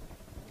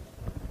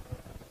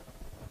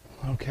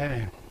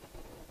 Okay.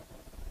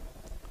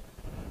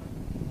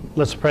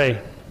 Let's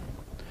pray.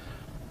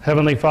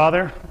 Heavenly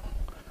Father,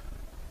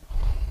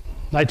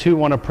 I too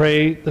want to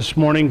pray this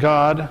morning,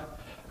 God,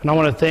 and I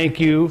want to thank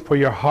you for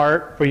your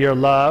heart, for your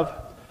love.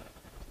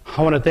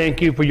 I want to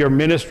thank you for your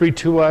ministry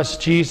to us,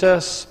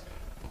 Jesus.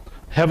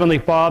 Heavenly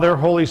Father,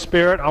 Holy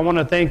Spirit, I want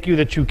to thank you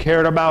that you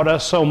cared about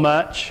us so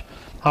much.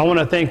 I want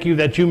to thank you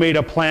that you made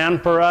a plan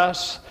for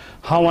us.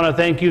 I want to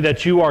thank you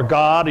that you are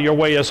God. Your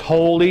way is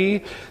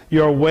holy.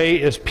 Your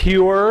way is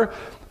pure.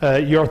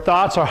 Your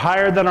thoughts are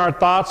higher than our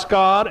thoughts,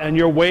 God, and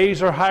your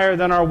ways are higher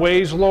than our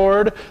ways,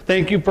 Lord.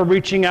 Thank you for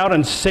reaching out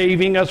and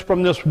saving us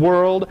from this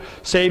world,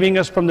 saving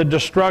us from the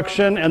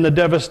destruction and the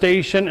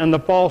devastation and the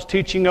false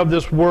teaching of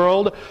this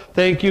world.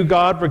 Thank you,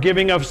 God, for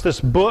giving us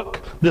this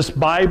book, this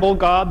Bible,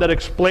 God, that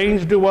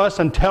explains to us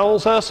and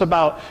tells us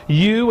about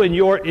you and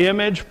your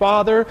image,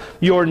 Father,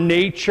 your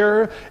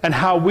nature, and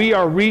how we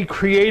are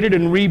recreated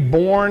and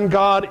reborn,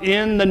 God,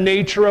 in the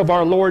nature of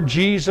our Lord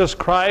Jesus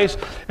Christ.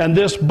 And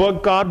this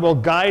book, God, will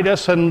guide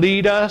us and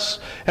lead us.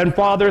 And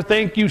Father,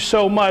 thank you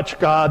so much,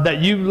 God,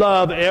 that you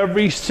love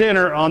every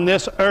sinner on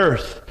this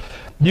earth.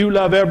 You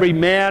love every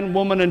man,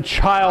 woman, and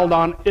child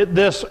on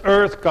this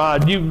earth,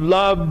 God. You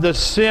love the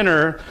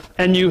sinner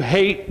and you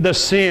hate the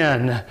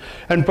sin.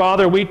 And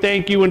Father, we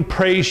thank you and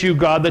praise you,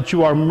 God, that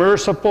you are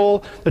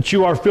merciful, that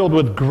you are filled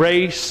with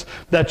grace,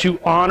 that you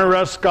honor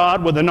us,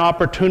 God, with an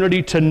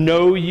opportunity to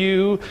know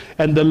you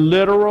and the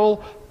literal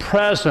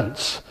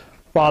presence,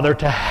 Father,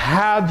 to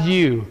have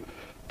you,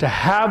 to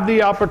have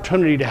the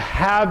opportunity to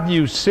have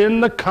you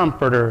send the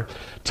Comforter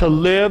to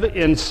live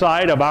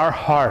inside of our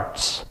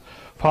hearts.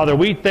 Father,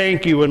 we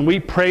thank you and we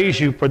praise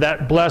you for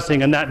that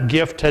blessing and that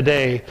gift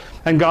today.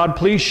 And God,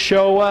 please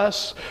show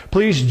us,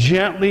 please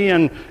gently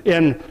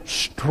and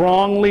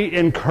strongly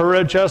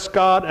encourage us,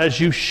 God, as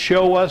you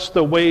show us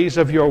the ways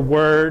of your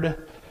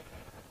word.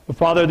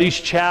 Father, these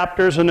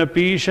chapters in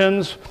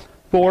Ephesians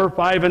 4,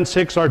 5, and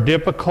 6 are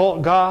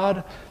difficult,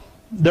 God.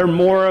 They're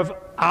more of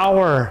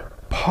our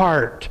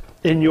part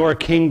in your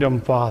kingdom,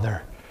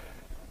 Father.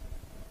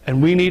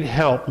 And we need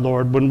help,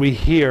 Lord, when we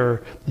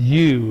hear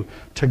you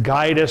to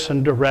guide us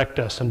and direct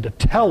us and to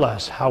tell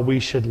us how we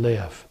should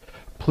live.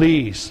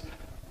 Please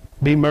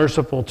be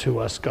merciful to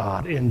us,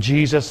 God. In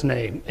Jesus'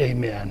 name,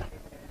 amen.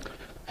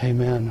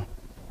 Amen.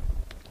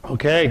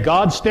 Okay,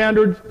 God's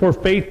standard for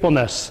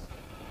faithfulness.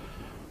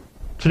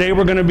 Today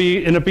we're going to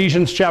be in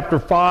Ephesians chapter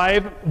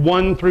 5,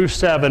 1 through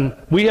 7.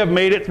 We have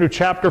made it through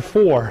chapter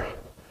 4.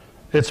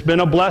 It's been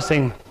a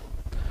blessing.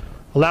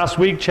 Last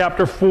week,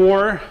 chapter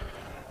 4,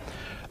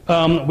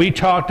 we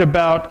talked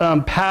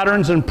about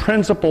patterns and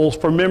principles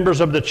for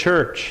members of the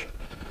church.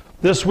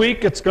 This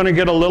week, it's going to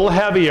get a little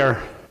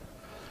heavier.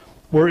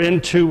 We're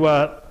into,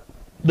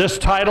 this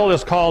title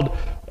is called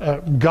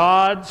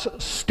God's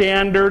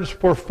Standards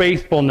for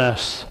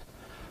Faithfulness.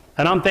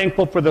 And I'm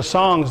thankful for the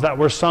songs that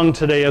were sung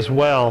today as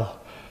well.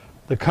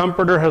 The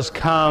Comforter has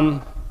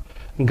come.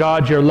 And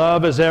God, your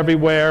love is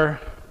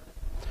everywhere.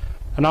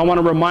 And I want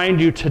to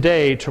remind you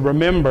today to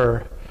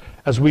remember,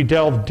 as we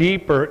delve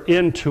deeper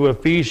into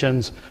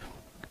Ephesians,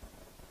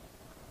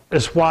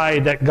 it's why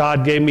that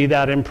God gave me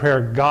that in prayer.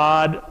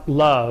 God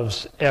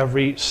loves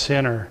every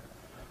sinner,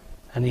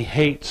 and he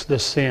hates the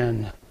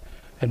sin.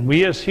 And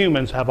we as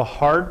humans have a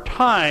hard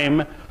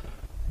time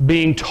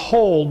being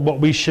told what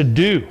we should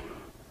do.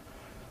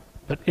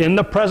 But in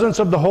the presence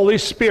of the Holy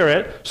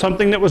Spirit,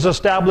 something that was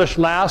established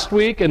last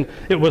week and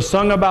it was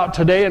sung about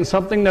today, and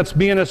something that's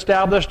being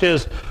established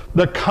is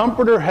the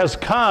Comforter has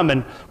come.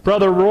 And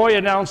Brother Roy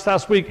announced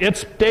last week,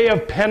 it's day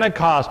of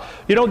Pentecost.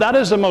 You know, that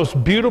is the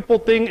most beautiful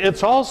thing.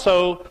 It's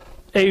also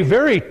a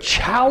very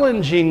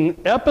challenging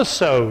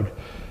episode,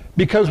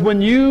 because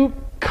when you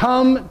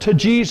come to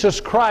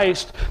Jesus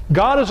Christ,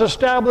 God is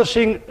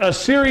establishing a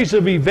series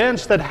of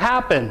events that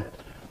happen.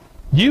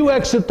 You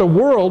exit the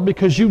world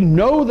because you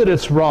know that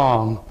it's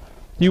wrong.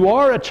 You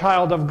are a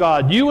child of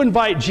God. You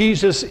invite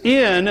Jesus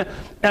in,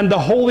 and the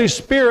Holy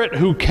Spirit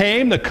who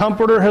came, the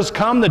Comforter has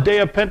come, the day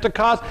of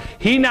Pentecost,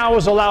 he now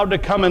is allowed to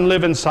come and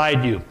live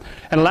inside you.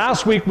 And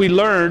last week we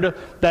learned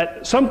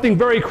that something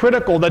very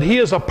critical, that he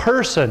is a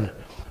person.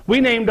 We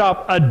named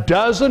up a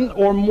dozen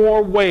or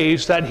more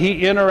ways that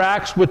he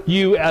interacts with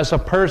you as a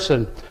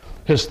person.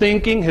 His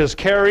thinking, his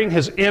caring,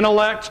 his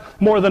intellect,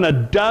 more than a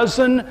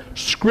dozen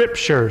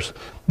scriptures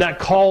that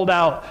called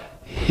out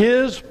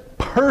his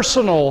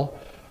personal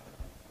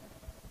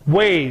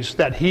ways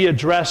that he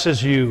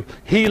addresses you.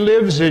 He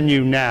lives in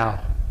you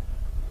now.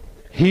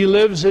 He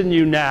lives in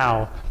you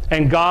now.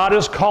 And God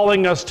is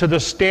calling us to the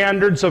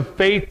standards of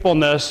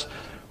faithfulness.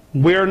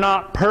 We're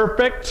not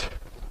perfect.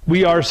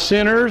 We are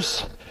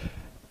sinners.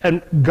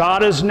 And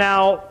God is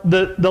now,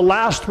 the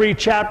last 3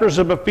 chapters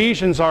of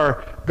Ephesians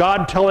are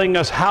God telling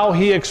us how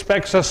He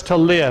expects us to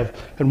live.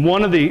 And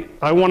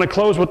I want to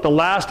close with the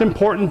last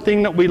important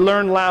thing that we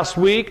learned last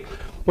week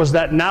was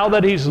that now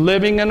that He's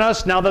living in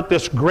us, now that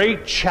this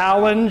great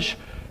challenge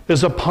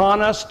is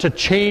upon us to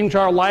change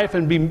our life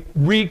and be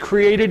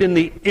recreated in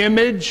the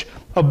image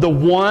of the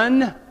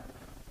One,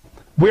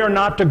 we are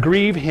not to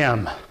grieve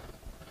Him.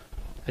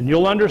 And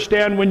you'll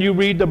understand when you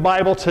read the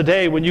Bible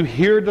today, when you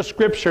hear the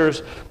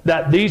Scriptures,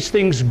 that these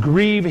things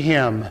grieve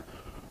Him.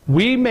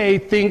 We may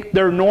think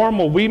they're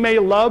normal. We may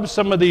love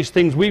some of these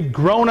things. We've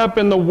grown up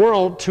in the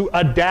world to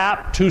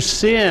adapt to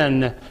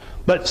sin.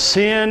 But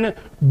sin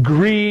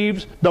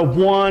grieves the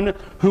One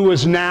who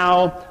is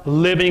now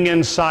living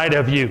inside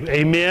of you.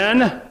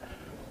 Amen?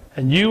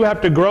 And you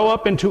have to grow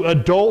up into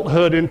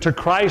adulthood, into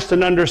Christ,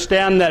 and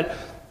understand that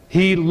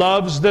He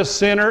loves the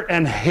sinner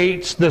and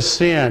hates the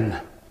sin.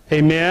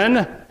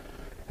 Amen?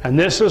 And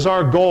this is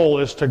our goal,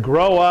 is to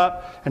grow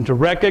up and to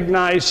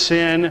recognize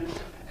sin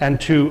and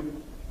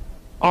to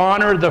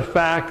honor the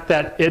fact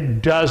that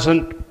it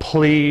doesn't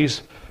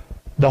please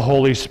the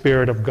Holy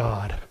Spirit of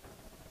God.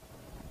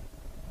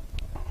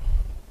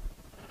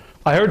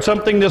 I heard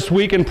something this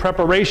week in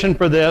preparation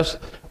for this,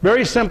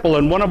 very simple,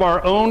 and one of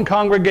our own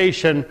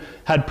congregation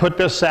had put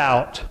this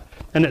out,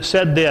 and it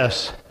said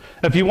this: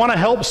 if you want to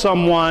help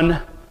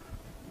someone,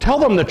 tell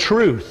them the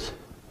truth.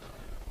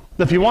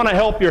 If you want to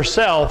help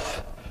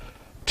yourself,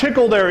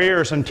 tickle their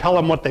ears and tell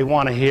them what they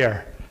want to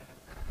hear.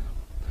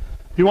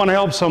 If you want to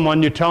help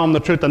someone, you tell them the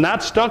truth. And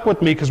that stuck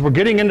with me because we're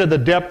getting into the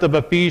depth of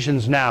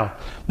Ephesians now.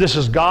 This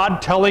is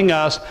God telling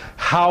us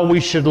how we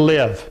should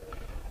live.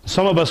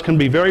 Some of us can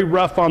be very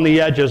rough on the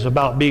edges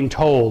about being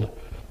told,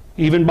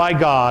 even by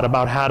God,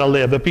 about how to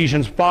live.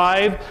 Ephesians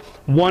 5,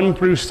 1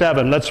 through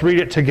 7. Let's read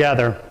it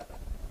together.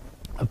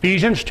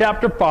 Ephesians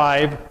chapter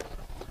 5,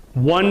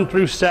 1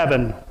 through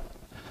 7.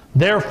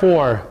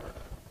 Therefore,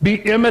 be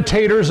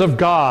imitators of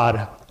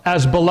God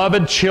as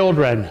beloved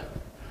children,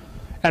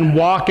 and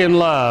walk in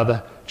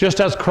love, just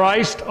as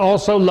Christ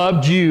also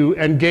loved you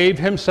and gave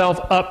Himself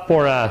up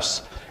for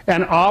us,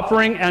 an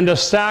offering and a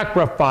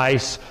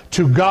sacrifice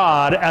to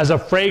God as a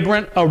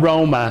fragrant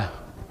aroma.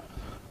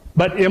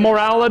 But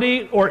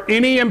immorality or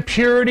any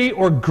impurity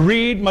or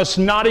greed must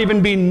not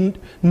even be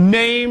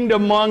named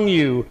among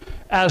you,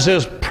 as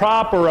is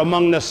proper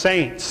among the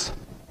saints.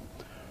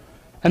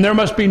 And there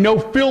must be no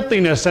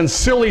filthiness and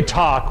silly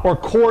talk or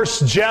coarse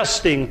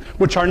jesting,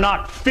 which are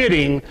not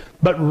fitting,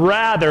 but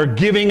rather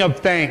giving of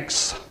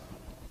thanks.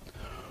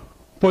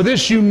 For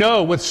this you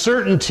know with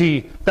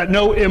certainty, that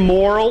no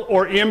immoral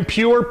or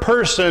impure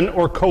person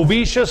or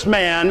covetous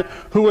man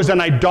who is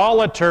an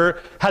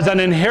idolater has an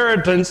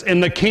inheritance in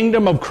the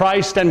kingdom of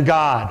Christ and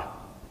God.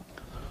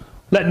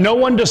 Let no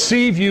one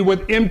deceive you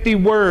with empty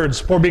words,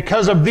 for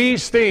because of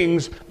these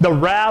things the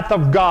wrath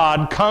of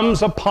God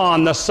comes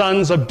upon the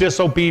sons of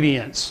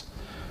disobedience.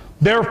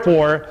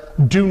 Therefore,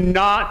 do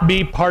not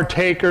be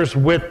partakers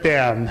with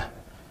them.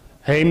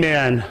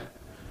 Amen.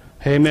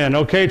 Amen.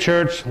 Okay,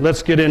 church,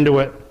 let's get into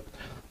it.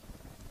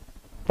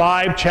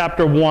 5,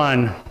 chapter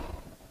 1.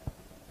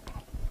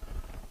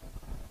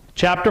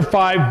 Chapter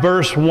 5,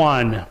 verse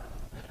 1.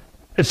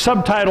 It's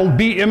subtitled,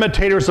 Be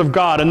Imitators of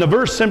God. And the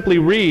verse simply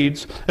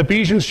reads,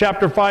 Ephesians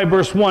chapter 5,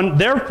 verse 1,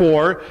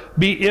 Therefore,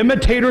 be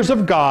imitators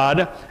of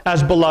God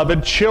as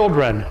beloved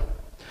children.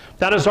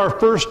 That is our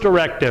first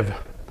directive.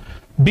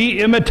 Be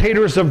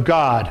imitators of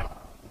God.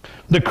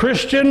 The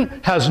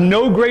Christian has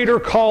no greater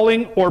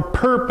calling or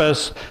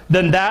purpose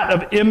than that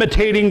of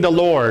imitating the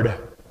Lord.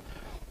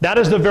 That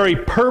is the very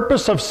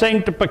purpose of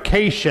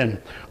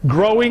sanctification,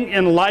 growing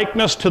in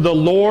likeness to the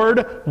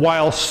Lord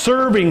while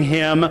serving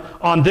Him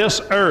on this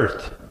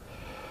earth.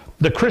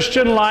 The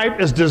Christian life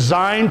is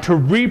designed to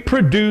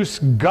reproduce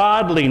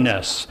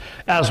godliness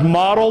as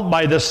modeled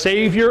by the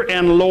Savior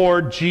and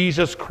Lord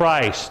Jesus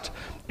Christ.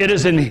 It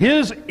is in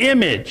His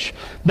image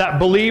that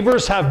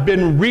believers have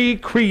been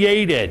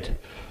recreated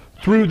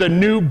through the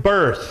new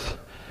birth.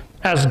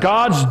 As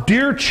God's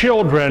dear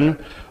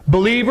children,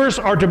 believers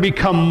are to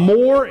become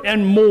more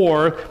and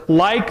more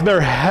like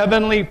their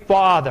Heavenly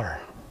Father.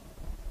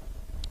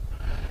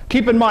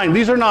 Keep in mind,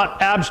 these are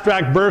not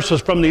abstract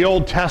verses from the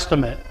Old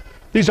Testament.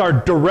 These are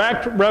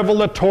direct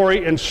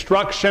revelatory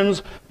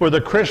instructions for the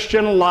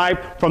Christian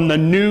life from the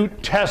New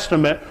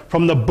Testament,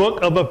 from the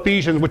book of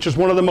Ephesians, which is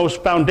one of the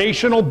most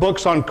foundational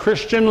books on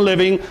Christian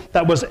living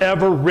that was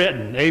ever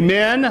written.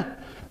 Amen?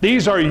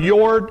 These are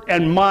your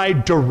and my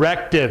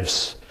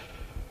directives.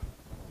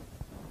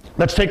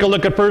 Let's take a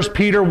look at 1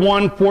 Peter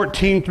 1,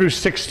 14 through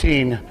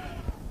 16.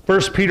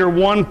 1 Peter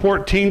 1,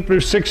 14 through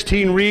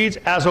 16 reads,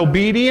 As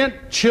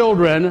obedient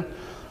children,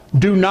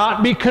 do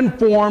not be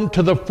conformed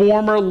to the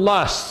former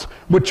lusts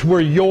which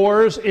were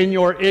yours in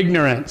your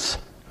ignorance.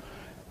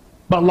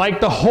 But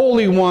like the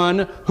Holy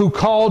One who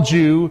called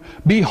you,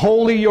 be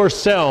holy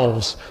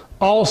yourselves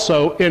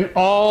also in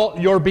all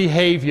your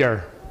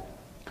behavior.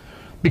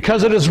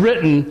 because it is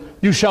written,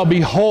 you shall be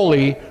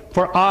holy,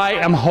 for I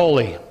am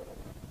holy.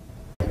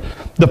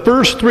 The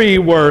first three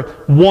were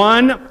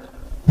 1,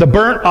 the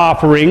burnt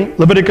offering,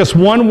 Leviticus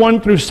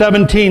 1 through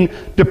 17,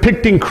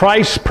 depicting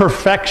Christ's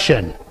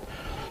perfection.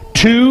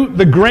 2,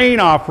 the grain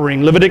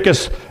offering,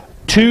 Leviticus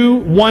 2,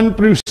 1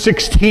 through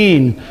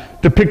 16,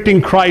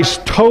 depicting Christ's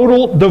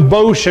total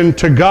devotion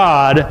to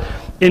God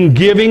in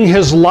giving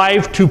his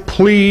life to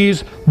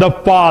please the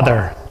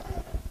Father.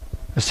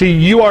 See,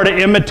 you are to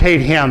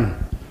imitate him.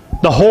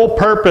 The whole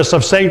purpose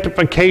of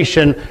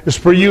sanctification is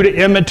for you to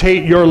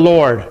imitate your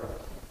Lord.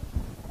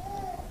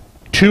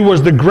 2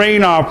 was the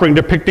grain offering,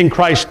 depicting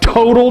Christ's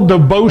total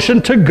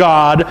devotion to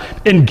God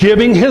in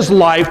giving his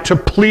life to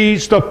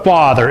please the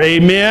Father.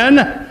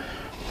 Amen?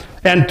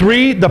 And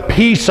 3, the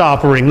peace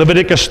offering,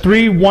 Leviticus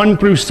 3, 1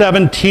 through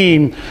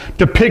 17,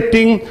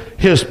 depicting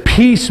his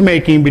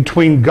peacemaking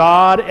between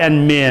God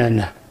and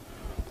men.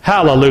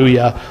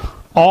 Hallelujah.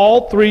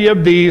 All 3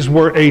 of these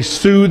were a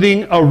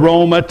soothing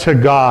aroma to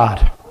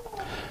God.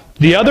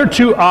 The other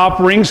 2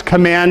 offerings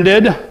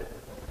commanded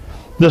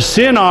the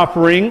sin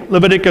offering,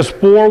 Leviticus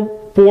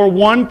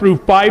 4:1 through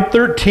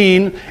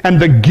 5:13, and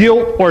the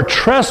guilt or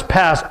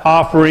trespass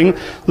offering,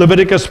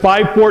 Leviticus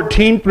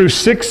 5:14 through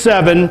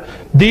 6:7.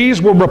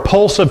 These were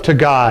repulsive to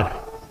God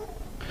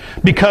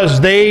because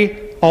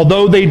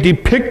although they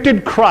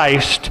depicted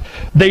Christ,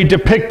 they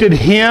depicted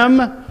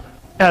him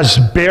as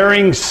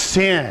bearing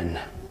sin.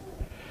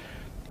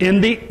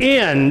 In the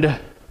end,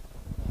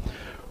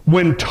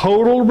 when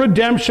total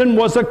redemption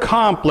was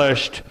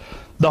accomplished,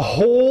 the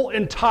whole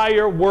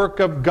entire work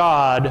of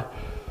God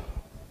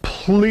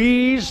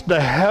pleased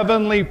the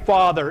Heavenly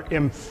Father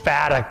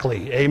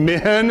emphatically.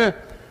 Amen?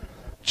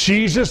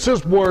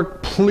 Jesus'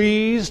 work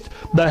pleased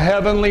the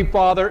Heavenly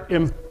Father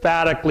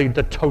emphatically.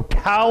 The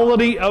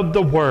totality of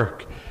the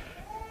work.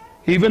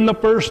 Even the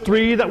first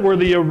 3 that were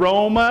the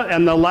aroma,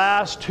 and the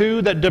last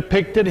 2 that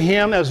depicted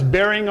him as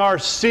bearing our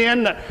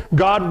sin, that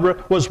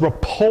God was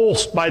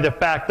repulsed by the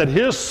fact that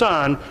his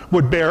Son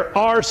would bear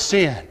our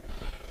sin.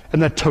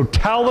 And the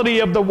totality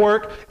of the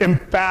work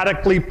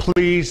emphatically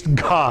pleased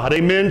God.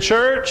 Amen,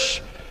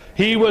 church?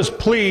 He was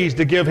pleased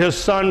to give his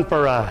Son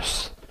for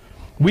us.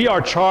 We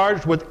are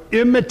charged with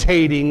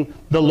imitating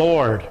the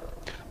Lord.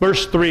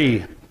 Verse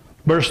 3.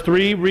 Verse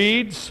 3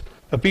 reads,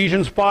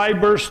 Ephesians 5,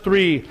 verse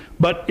 3,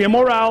 but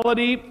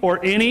immorality or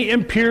any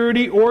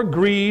impurity or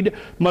greed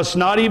must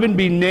not even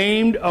be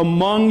named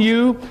among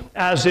you,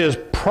 as is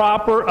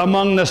proper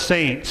among the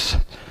saints.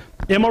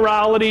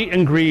 Immorality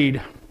and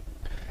greed.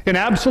 In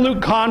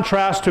absolute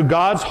contrast to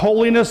God's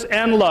holiness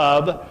and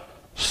love,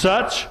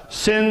 such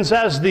sins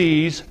as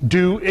these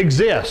do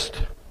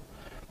exist,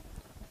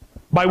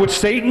 by which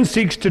Satan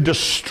seeks to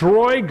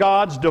destroy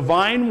God's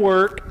divine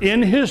work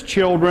in his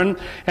children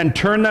and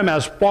turn them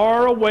as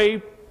far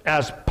away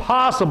as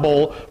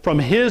possible from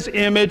his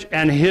image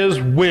and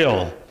his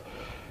will.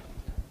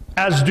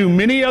 As do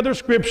many other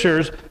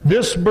scriptures,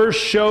 this verse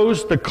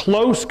shows the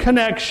close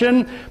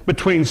connection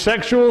between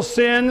sexual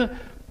sin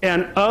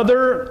and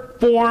other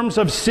forms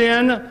of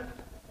sin,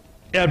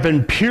 of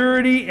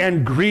impurity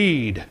and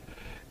greed.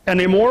 An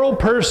immoral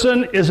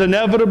person is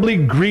inevitably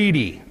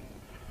greedy.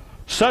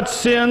 Such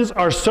sins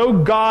are so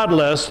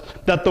godless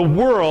that the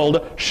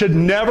world should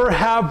never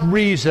have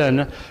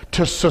reason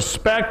to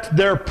suspect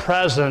their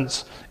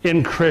presence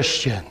in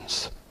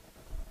Christians.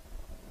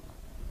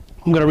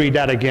 I'm going to read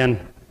that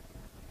again.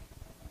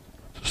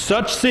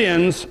 Such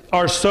sins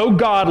are so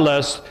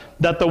godless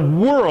that the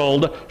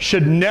world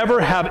should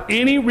never have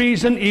any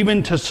reason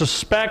even to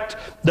suspect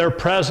their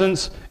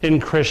presence in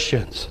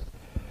Christians.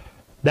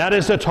 That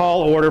is a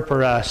tall order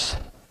for us.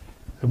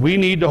 We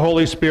need the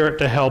Holy Spirit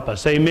to help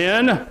us.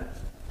 Amen?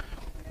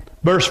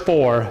 Verse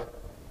 4.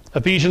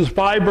 Ephesians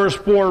 5 verse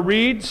 4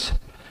 reads,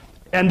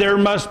 and there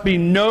must be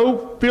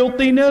no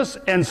filthiness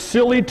and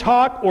silly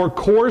talk or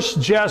coarse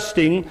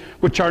jesting,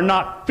 which are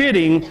not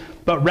fitting,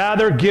 but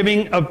rather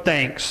giving of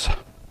thanks.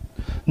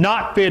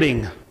 Not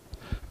fitting.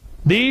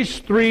 These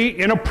 3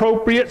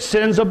 inappropriate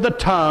sins of the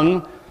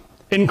tongue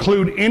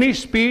include any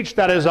speech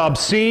that is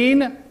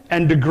obscene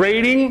and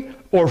degrading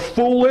or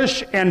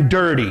foolish and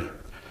dirty,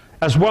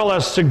 as well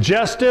as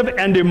suggestive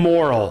and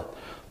immoral.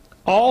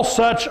 All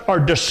such are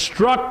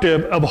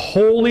destructive of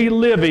holy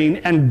living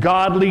and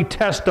godly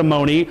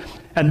testimony,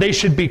 and they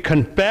should be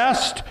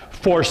confessed,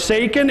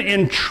 forsaken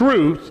in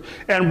truth,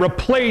 and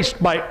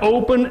replaced by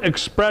open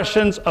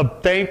expressions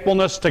of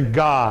thankfulness to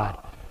God.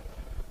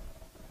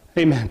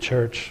 Amen,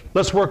 church.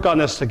 Let's work on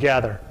this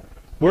together.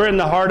 We're in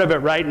the heart of it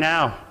right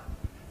now.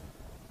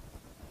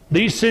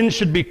 These sins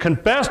should be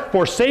confessed,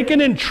 forsaken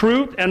in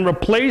truth, and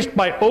replaced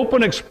by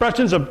open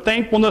expressions of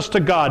thankfulness to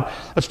God.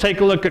 Let's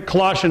take a look at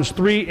Colossians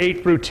 3,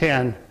 8 through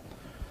 10.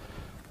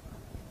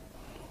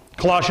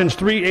 Colossians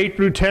 3, 8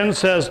 through 10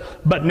 says,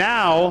 but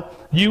now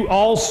you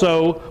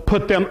also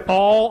put them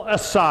all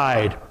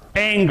aside,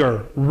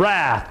 anger,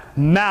 wrath,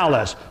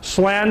 malice,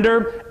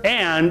 slander,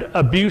 and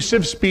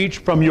abusive speech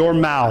from your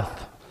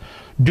mouth.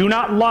 Do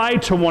not lie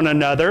to one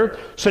another,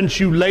 since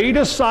you laid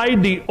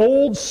aside the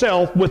old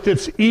self with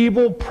its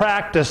evil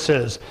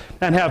practices,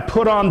 and have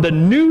put on the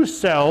new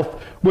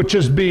self, which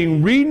is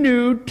being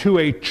renewed to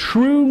a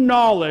true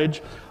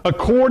knowledge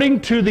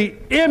according to the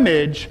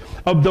image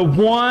of the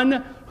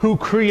one who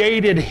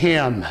created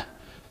him.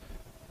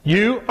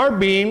 You are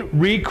being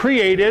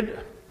recreated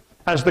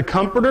as the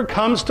Comforter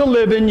comes to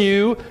live in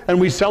you, and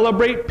we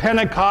celebrate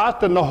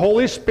Pentecost and the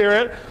Holy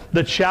Spirit.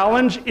 The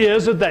challenge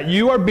is that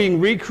you are being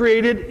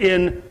recreated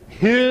in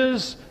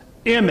His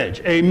image.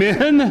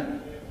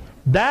 Amen?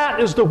 That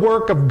is the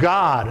work of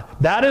God.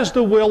 That is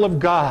the will of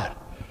God.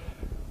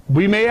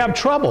 We may have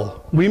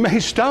trouble. We may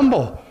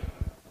stumble.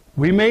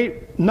 We may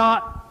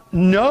not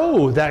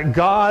know that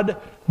God,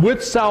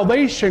 with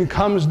salvation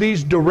comes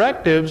these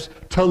directives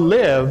to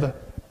live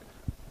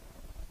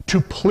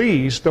to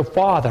please the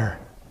Father.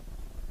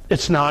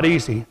 It's not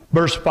easy.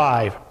 Verse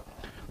 5.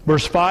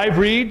 Verse 5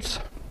 reads,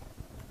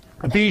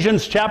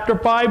 Ephesians chapter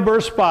 5,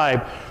 verse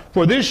 5.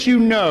 For this you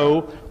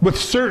know with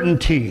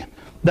certainty,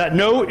 that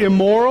no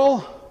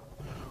immoral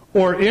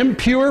or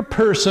impure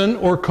person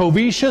or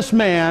covetous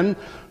man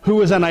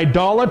who is an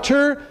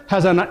idolater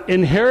has an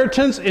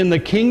inheritance in the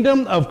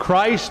kingdom of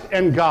Christ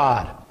and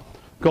God.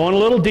 Going a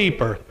little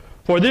deeper.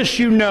 For this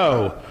you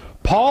know.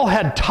 Paul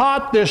had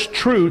taught this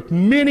truth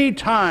many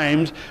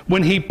times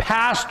when he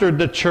pastored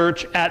the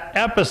church at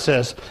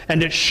Ephesus,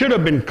 and it should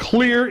have been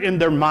clear in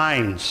their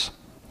minds.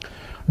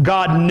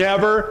 God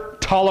never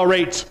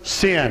tolerates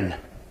sin,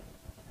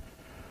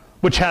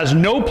 which has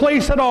no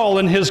place at all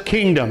in His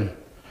kingdom,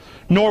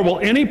 nor will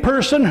any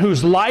person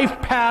whose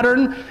life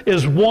pattern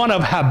is one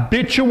of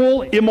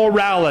habitual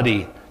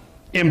immorality,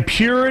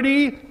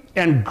 impurity,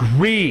 and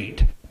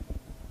greed.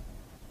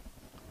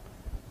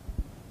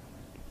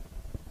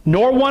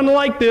 Nor one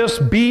like this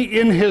be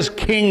in His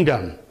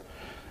kingdom,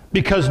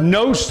 because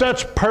no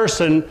such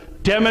person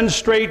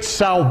demonstrates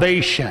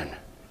salvation.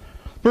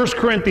 1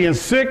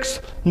 Corinthians 6,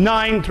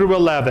 9 through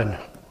 11.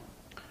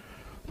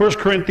 1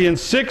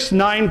 Corinthians 6,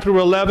 9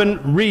 through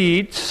 11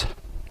 reads,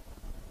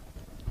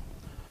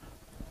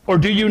 Or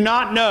do you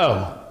not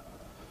know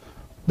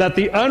that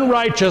the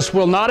unrighteous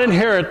will not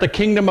inherit the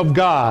kingdom of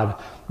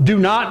God? Do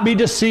not be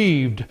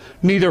deceived.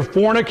 Neither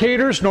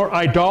fornicators, nor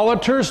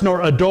idolaters,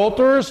 nor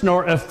adulterers,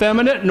 nor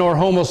effeminate, nor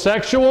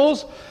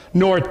homosexuals,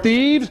 nor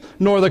thieves,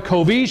 nor the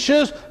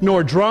covetous,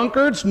 nor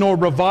drunkards, nor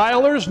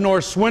revilers, nor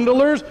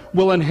swindlers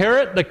will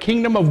inherit the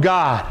kingdom of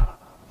God.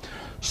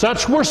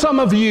 Such were some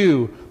of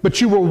you, but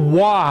you were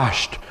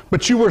washed,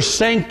 but you were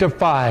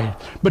sanctified,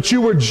 but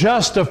you were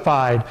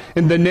justified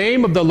in the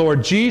name of the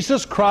Lord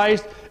Jesus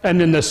Christ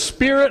and in the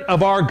Spirit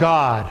of our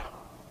God.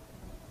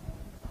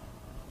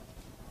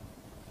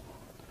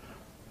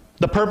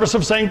 The purpose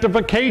of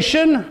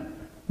sanctification,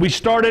 we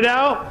started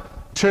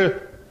out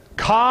to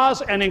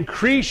cause and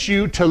increase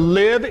you to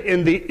live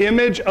in the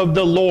image of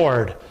the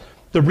Lord.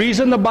 The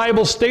reason the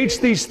Bible states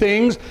these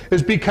things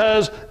is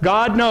because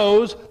God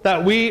knows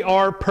that we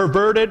are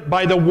perverted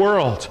by the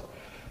world.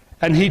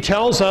 And He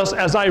tells us,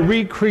 as I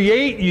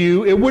recreate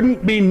you, it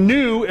wouldn't be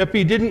new if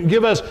He didn't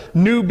give us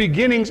new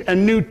beginnings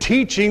and new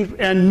teachings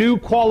and new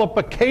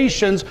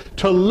qualifications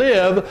to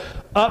live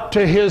up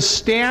to His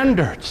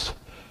standards.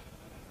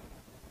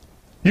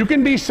 You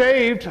can be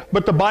saved,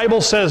 but the Bible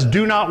says,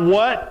 do not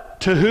what?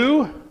 To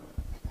who?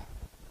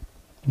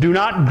 Do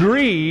not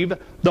grieve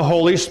the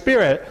Holy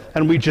Spirit.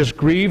 And we just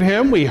grieve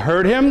Him, we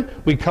hurt Him,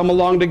 we come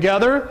along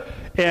together,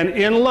 and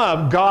in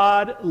love,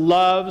 God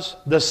loves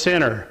the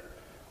sinner.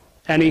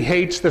 And He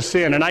hates the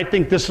sin. And I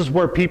think this is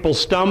where people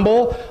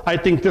stumble. I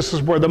think this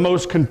is where the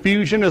most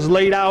confusion is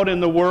laid out in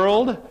the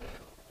world.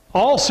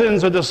 All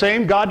sins are the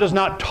same. God does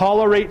not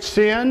tolerate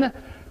sin.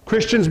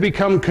 Christians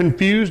become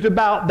confused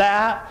about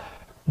that.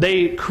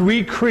 They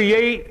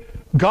recreate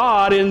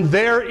God in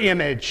their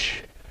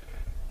image.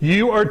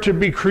 You are to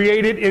be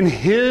created in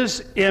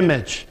His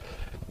image.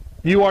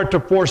 You are to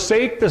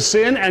forsake the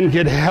sin and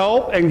get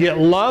help and get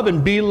love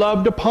and be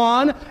loved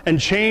upon and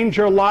change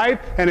your life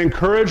and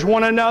encourage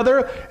one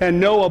another and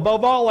know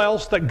above all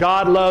else that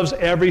God loves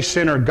every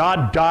sinner.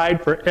 God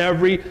died for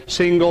every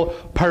single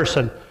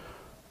person.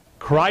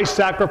 Christ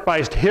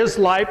sacrificed His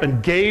life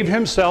and gave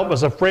Himself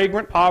as a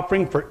fragrant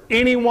offering for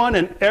anyone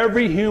and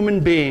every human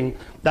being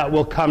that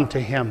will come to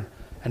Him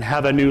and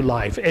have a new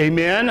life.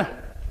 Amen?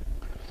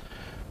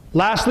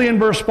 Lastly, in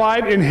verse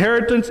 5,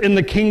 inheritance in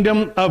the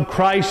kingdom of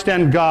Christ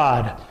and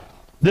God.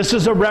 This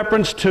is a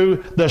reference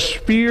to the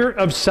sphere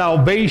of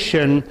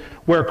salvation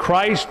where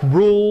Christ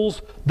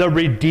rules the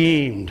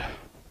redeemed.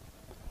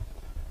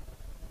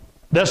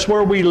 That's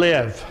where we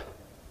live.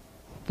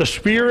 The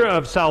sphere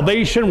of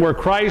salvation where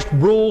Christ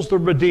rules the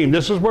redeemed.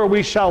 This is where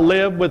we shall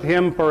live with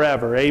Him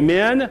forever.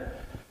 Amen?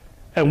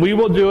 And we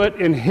will do it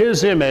in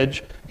His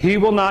image. He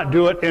will not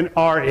do it in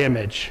our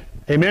image.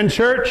 Amen,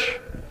 church?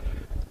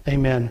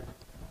 Amen.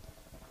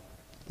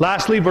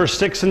 Lastly, verse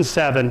 6 and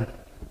 7.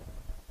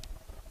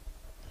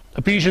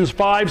 Ephesians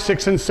 5,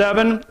 6 and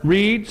 7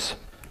 reads,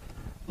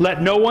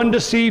 Let no one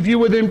deceive you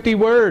with empty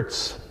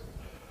words.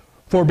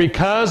 For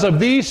because of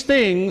these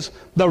things,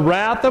 the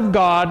wrath of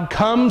God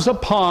comes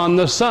upon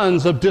the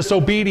sons of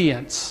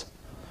disobedience.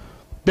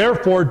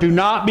 Therefore, do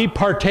not be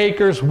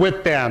partakers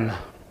with them.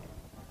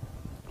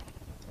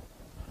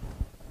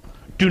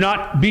 Do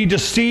not be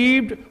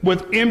deceived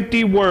with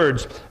empty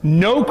words.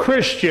 No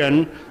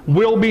Christian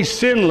will be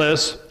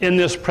sinless in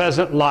this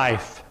present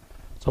life.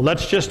 So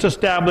let's just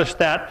establish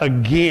that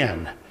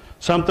again.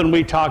 Something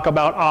we talk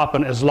about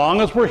often. As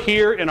long as we're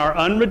here in our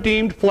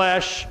unredeemed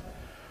flesh,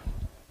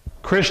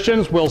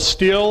 Christians will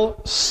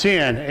still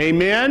sin.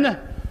 Amen?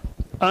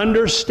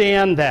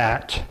 Understand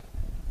that.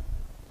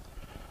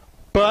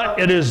 But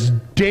it is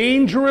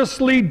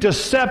dangerously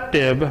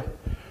deceptive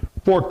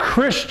for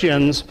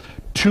Christians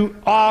to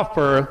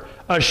offer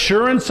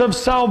assurance of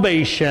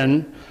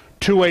salvation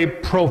to a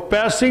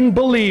professing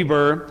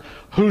believer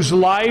whose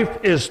life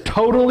is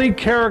totally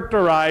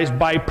characterized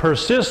by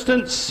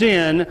persistent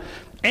sin.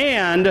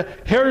 And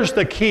here's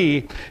the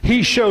key: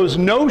 he shows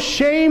no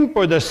shame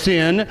for the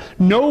sin,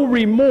 no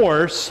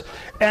remorse,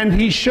 and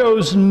he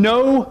shows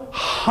no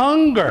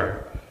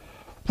hunger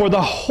for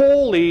the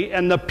holy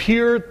and the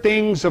pure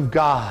things of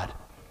God.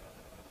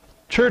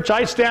 Church,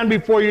 I stand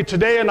before you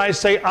today and I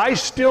say, I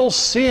still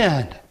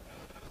sin.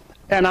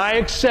 And I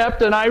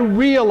accept and I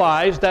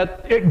realize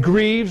that it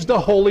grieves the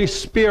Holy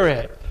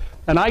Spirit.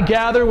 And I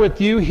gather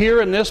with you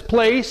here in this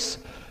place,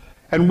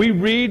 and we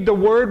read the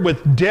Word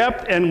with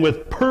depth and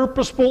with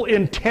purposeful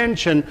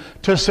intention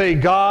to say,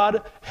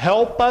 God,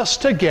 help us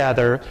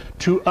together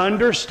to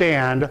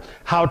understand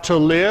how to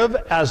live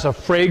as a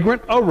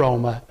fragrant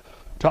aroma,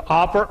 to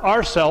offer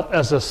ourselves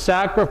as a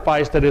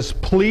sacrifice that is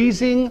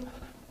pleasing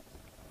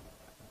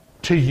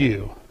to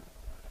you.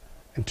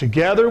 And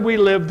together we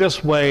live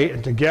this way,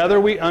 and together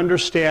we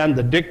understand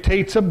the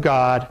dictates of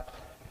God,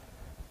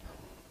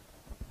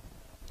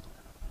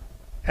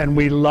 and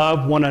we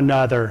love one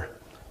another.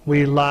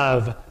 We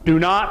love. Do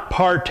not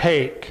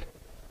partake.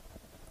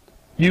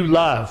 You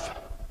love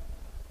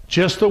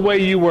just the way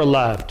you were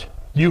loved.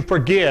 You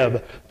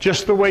forgive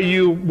just the way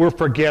you were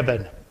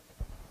forgiven.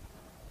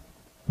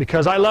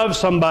 Because I love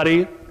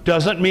somebody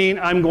doesn't mean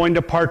I'm going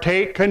to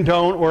partake,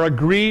 condone, or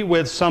agree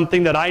with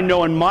something that I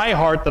know in my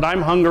heart that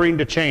I'm hungering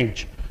to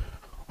change,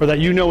 or that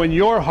you know in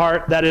your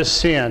heart that is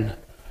sin.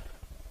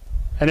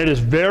 And it is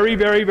very,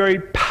 very, very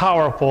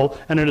powerful,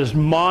 and it is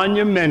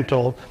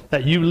monumental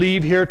that you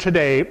leave here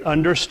today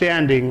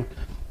understanding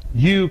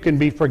you can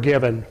be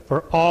forgiven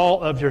for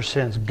all of your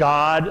sins.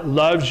 God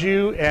loves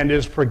you and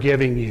is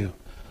forgiving you.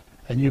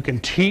 And you can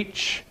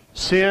teach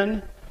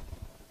sin.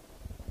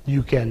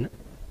 You can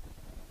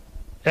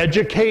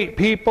educate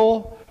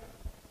people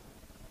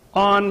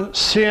on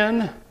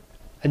sin.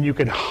 And you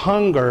can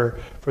hunger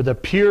for the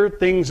pure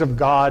things of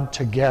God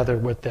together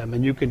with them.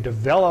 And you can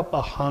develop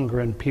a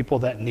hunger in people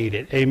that need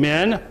it.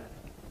 Amen?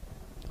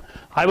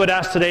 I would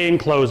ask today in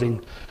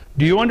closing,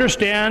 do you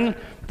understand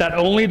that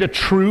only the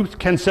truth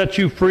can set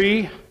you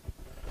free?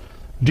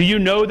 Do you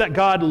know that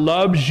God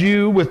loves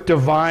you with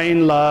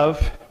divine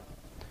love?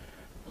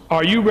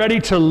 Are you ready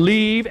to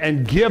leave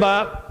and give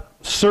up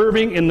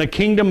serving in the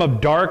kingdom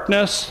of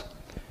darkness?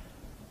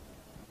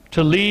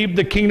 To leave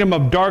the kingdom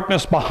of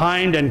darkness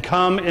behind and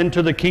come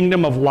into the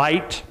kingdom of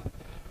light?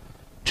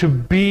 To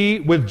be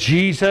with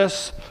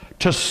Jesus?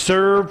 To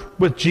serve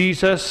with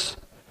Jesus?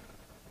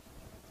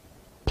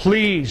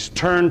 Please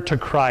turn to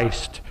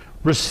Christ.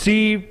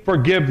 Receive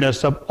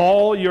forgiveness of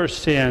all your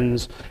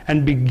sins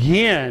and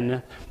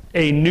begin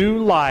a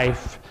new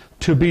life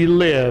to be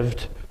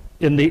lived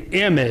in the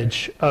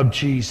image of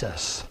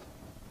Jesus.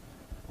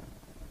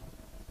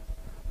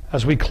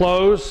 As we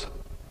close,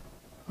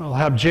 I'll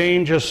have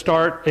Jane just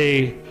start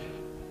a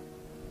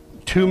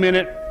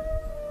 2-minute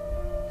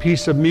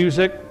piece of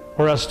music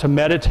for us to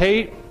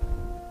meditate.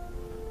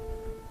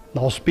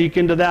 I'll speak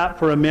into that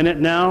for a minute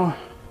now.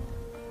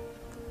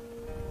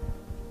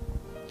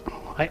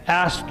 I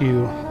ask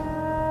you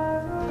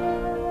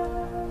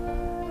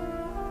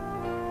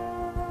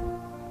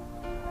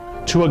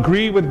to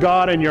agree with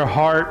God in your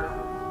heart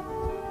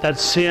that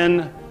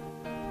sin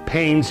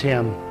pains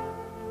Him.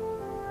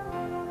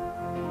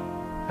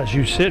 As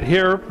you sit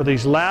here for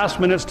these last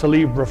minutes to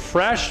leave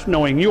refreshed,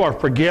 knowing you are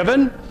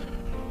forgiven,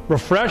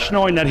 refreshed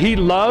knowing that He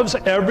loves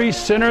every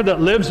sinner that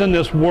lives in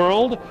this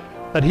world,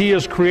 that He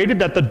has created,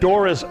 that the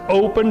door is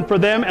open for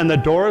them and the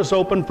door is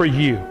open for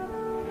you.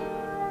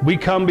 We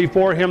come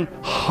before Him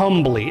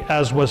humbly,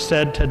 as was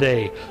said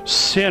today,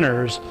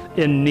 sinners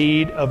in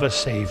need of a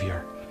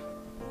Savior.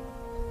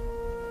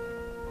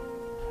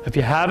 If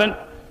you haven't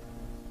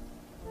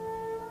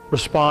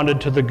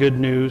responded to the good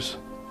news,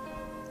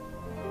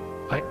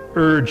 I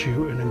urge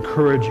you and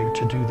encourage you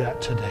to do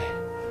that today.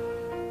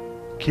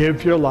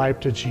 Give your life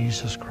to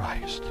Jesus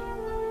Christ.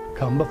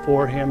 Come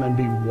before Him and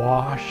be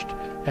washed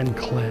and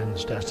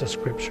cleansed, as the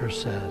Scripture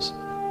says,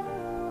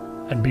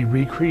 and be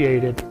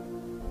recreated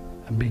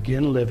and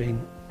begin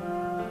living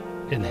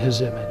in His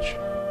image.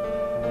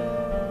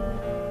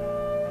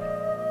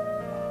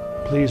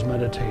 Please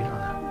meditate on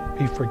that.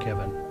 Be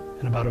forgiven.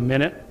 In about a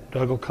minute,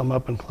 Doug will come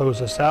up and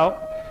close us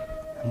out,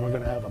 and we're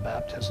going to have a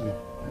baptism.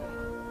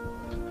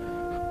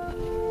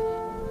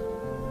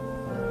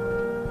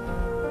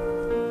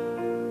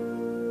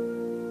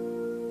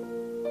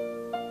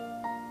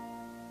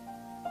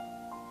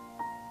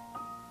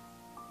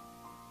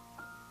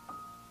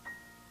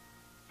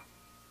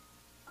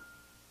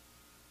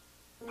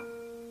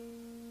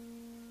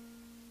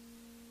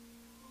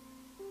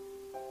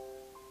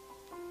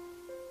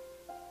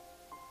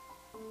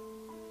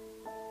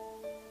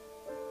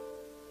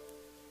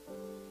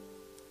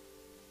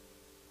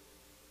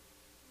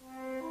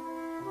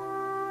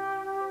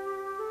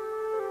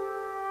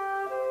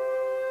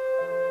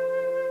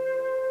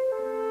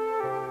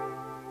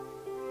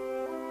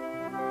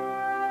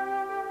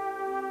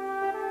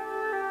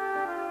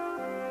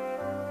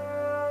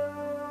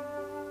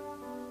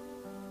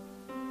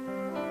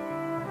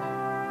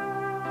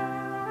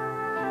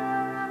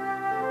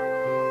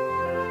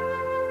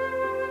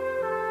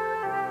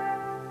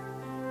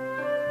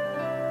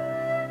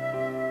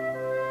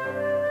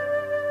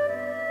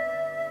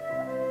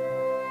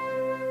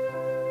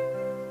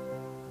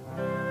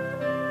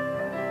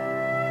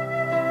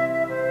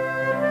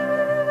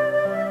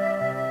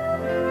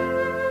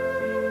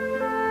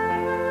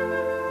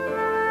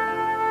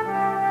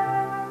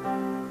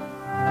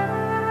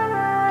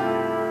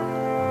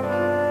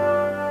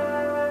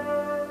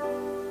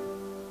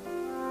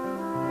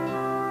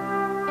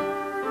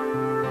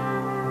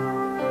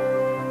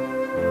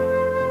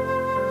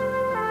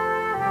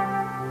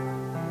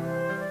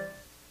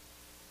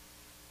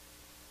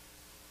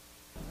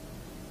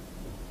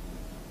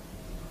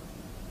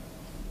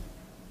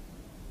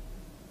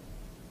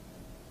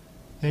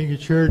 Thank you,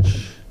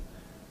 church.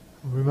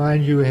 I'll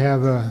remind you we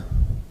have a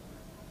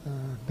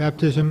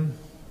baptism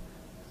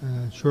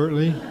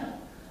shortly.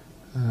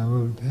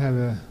 We'll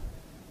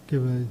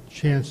give a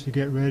chance to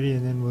get ready,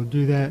 and then we'll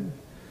do that.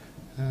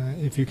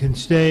 If you can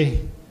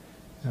stay,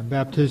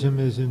 baptism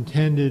is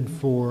intended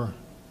for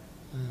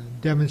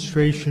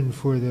demonstration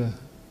for the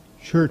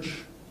church,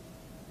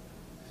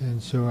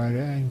 and so I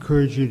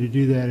encourage you to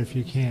do that if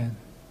you can.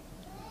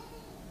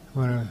 I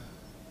want to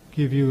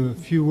give you a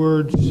few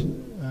words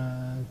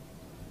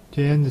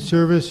to end the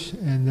service,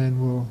 and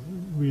then we'll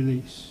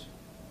release.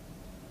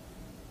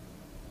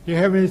 Dear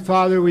Heavenly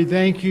Father, we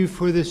thank you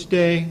for this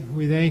day.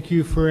 We thank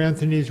you for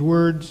Anthony's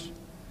words.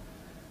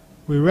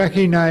 We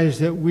recognize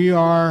that we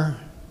are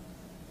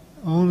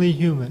only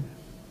human.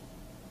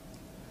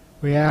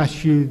 We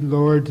ask you,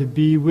 Lord, to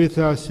be with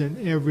us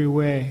in every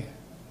way.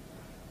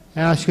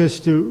 Ask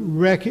us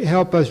to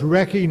help us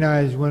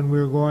recognize when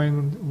we're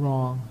going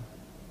wrong.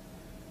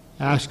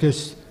 Ask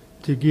us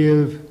to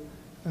give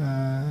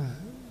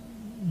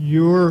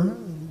your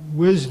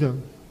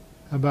wisdom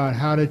about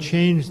how to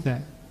change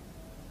that.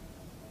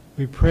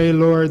 We pray,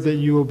 Lord, that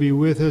you will be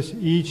with us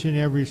each and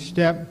every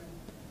step.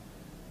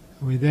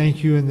 We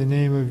thank you in the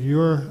name of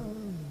your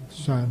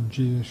Son,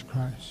 Jesus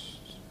Christ.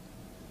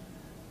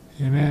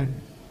 Amen.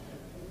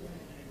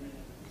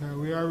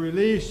 We are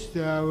released.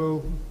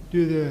 We'll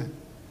do the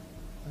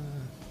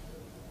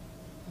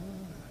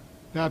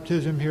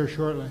baptism here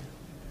shortly.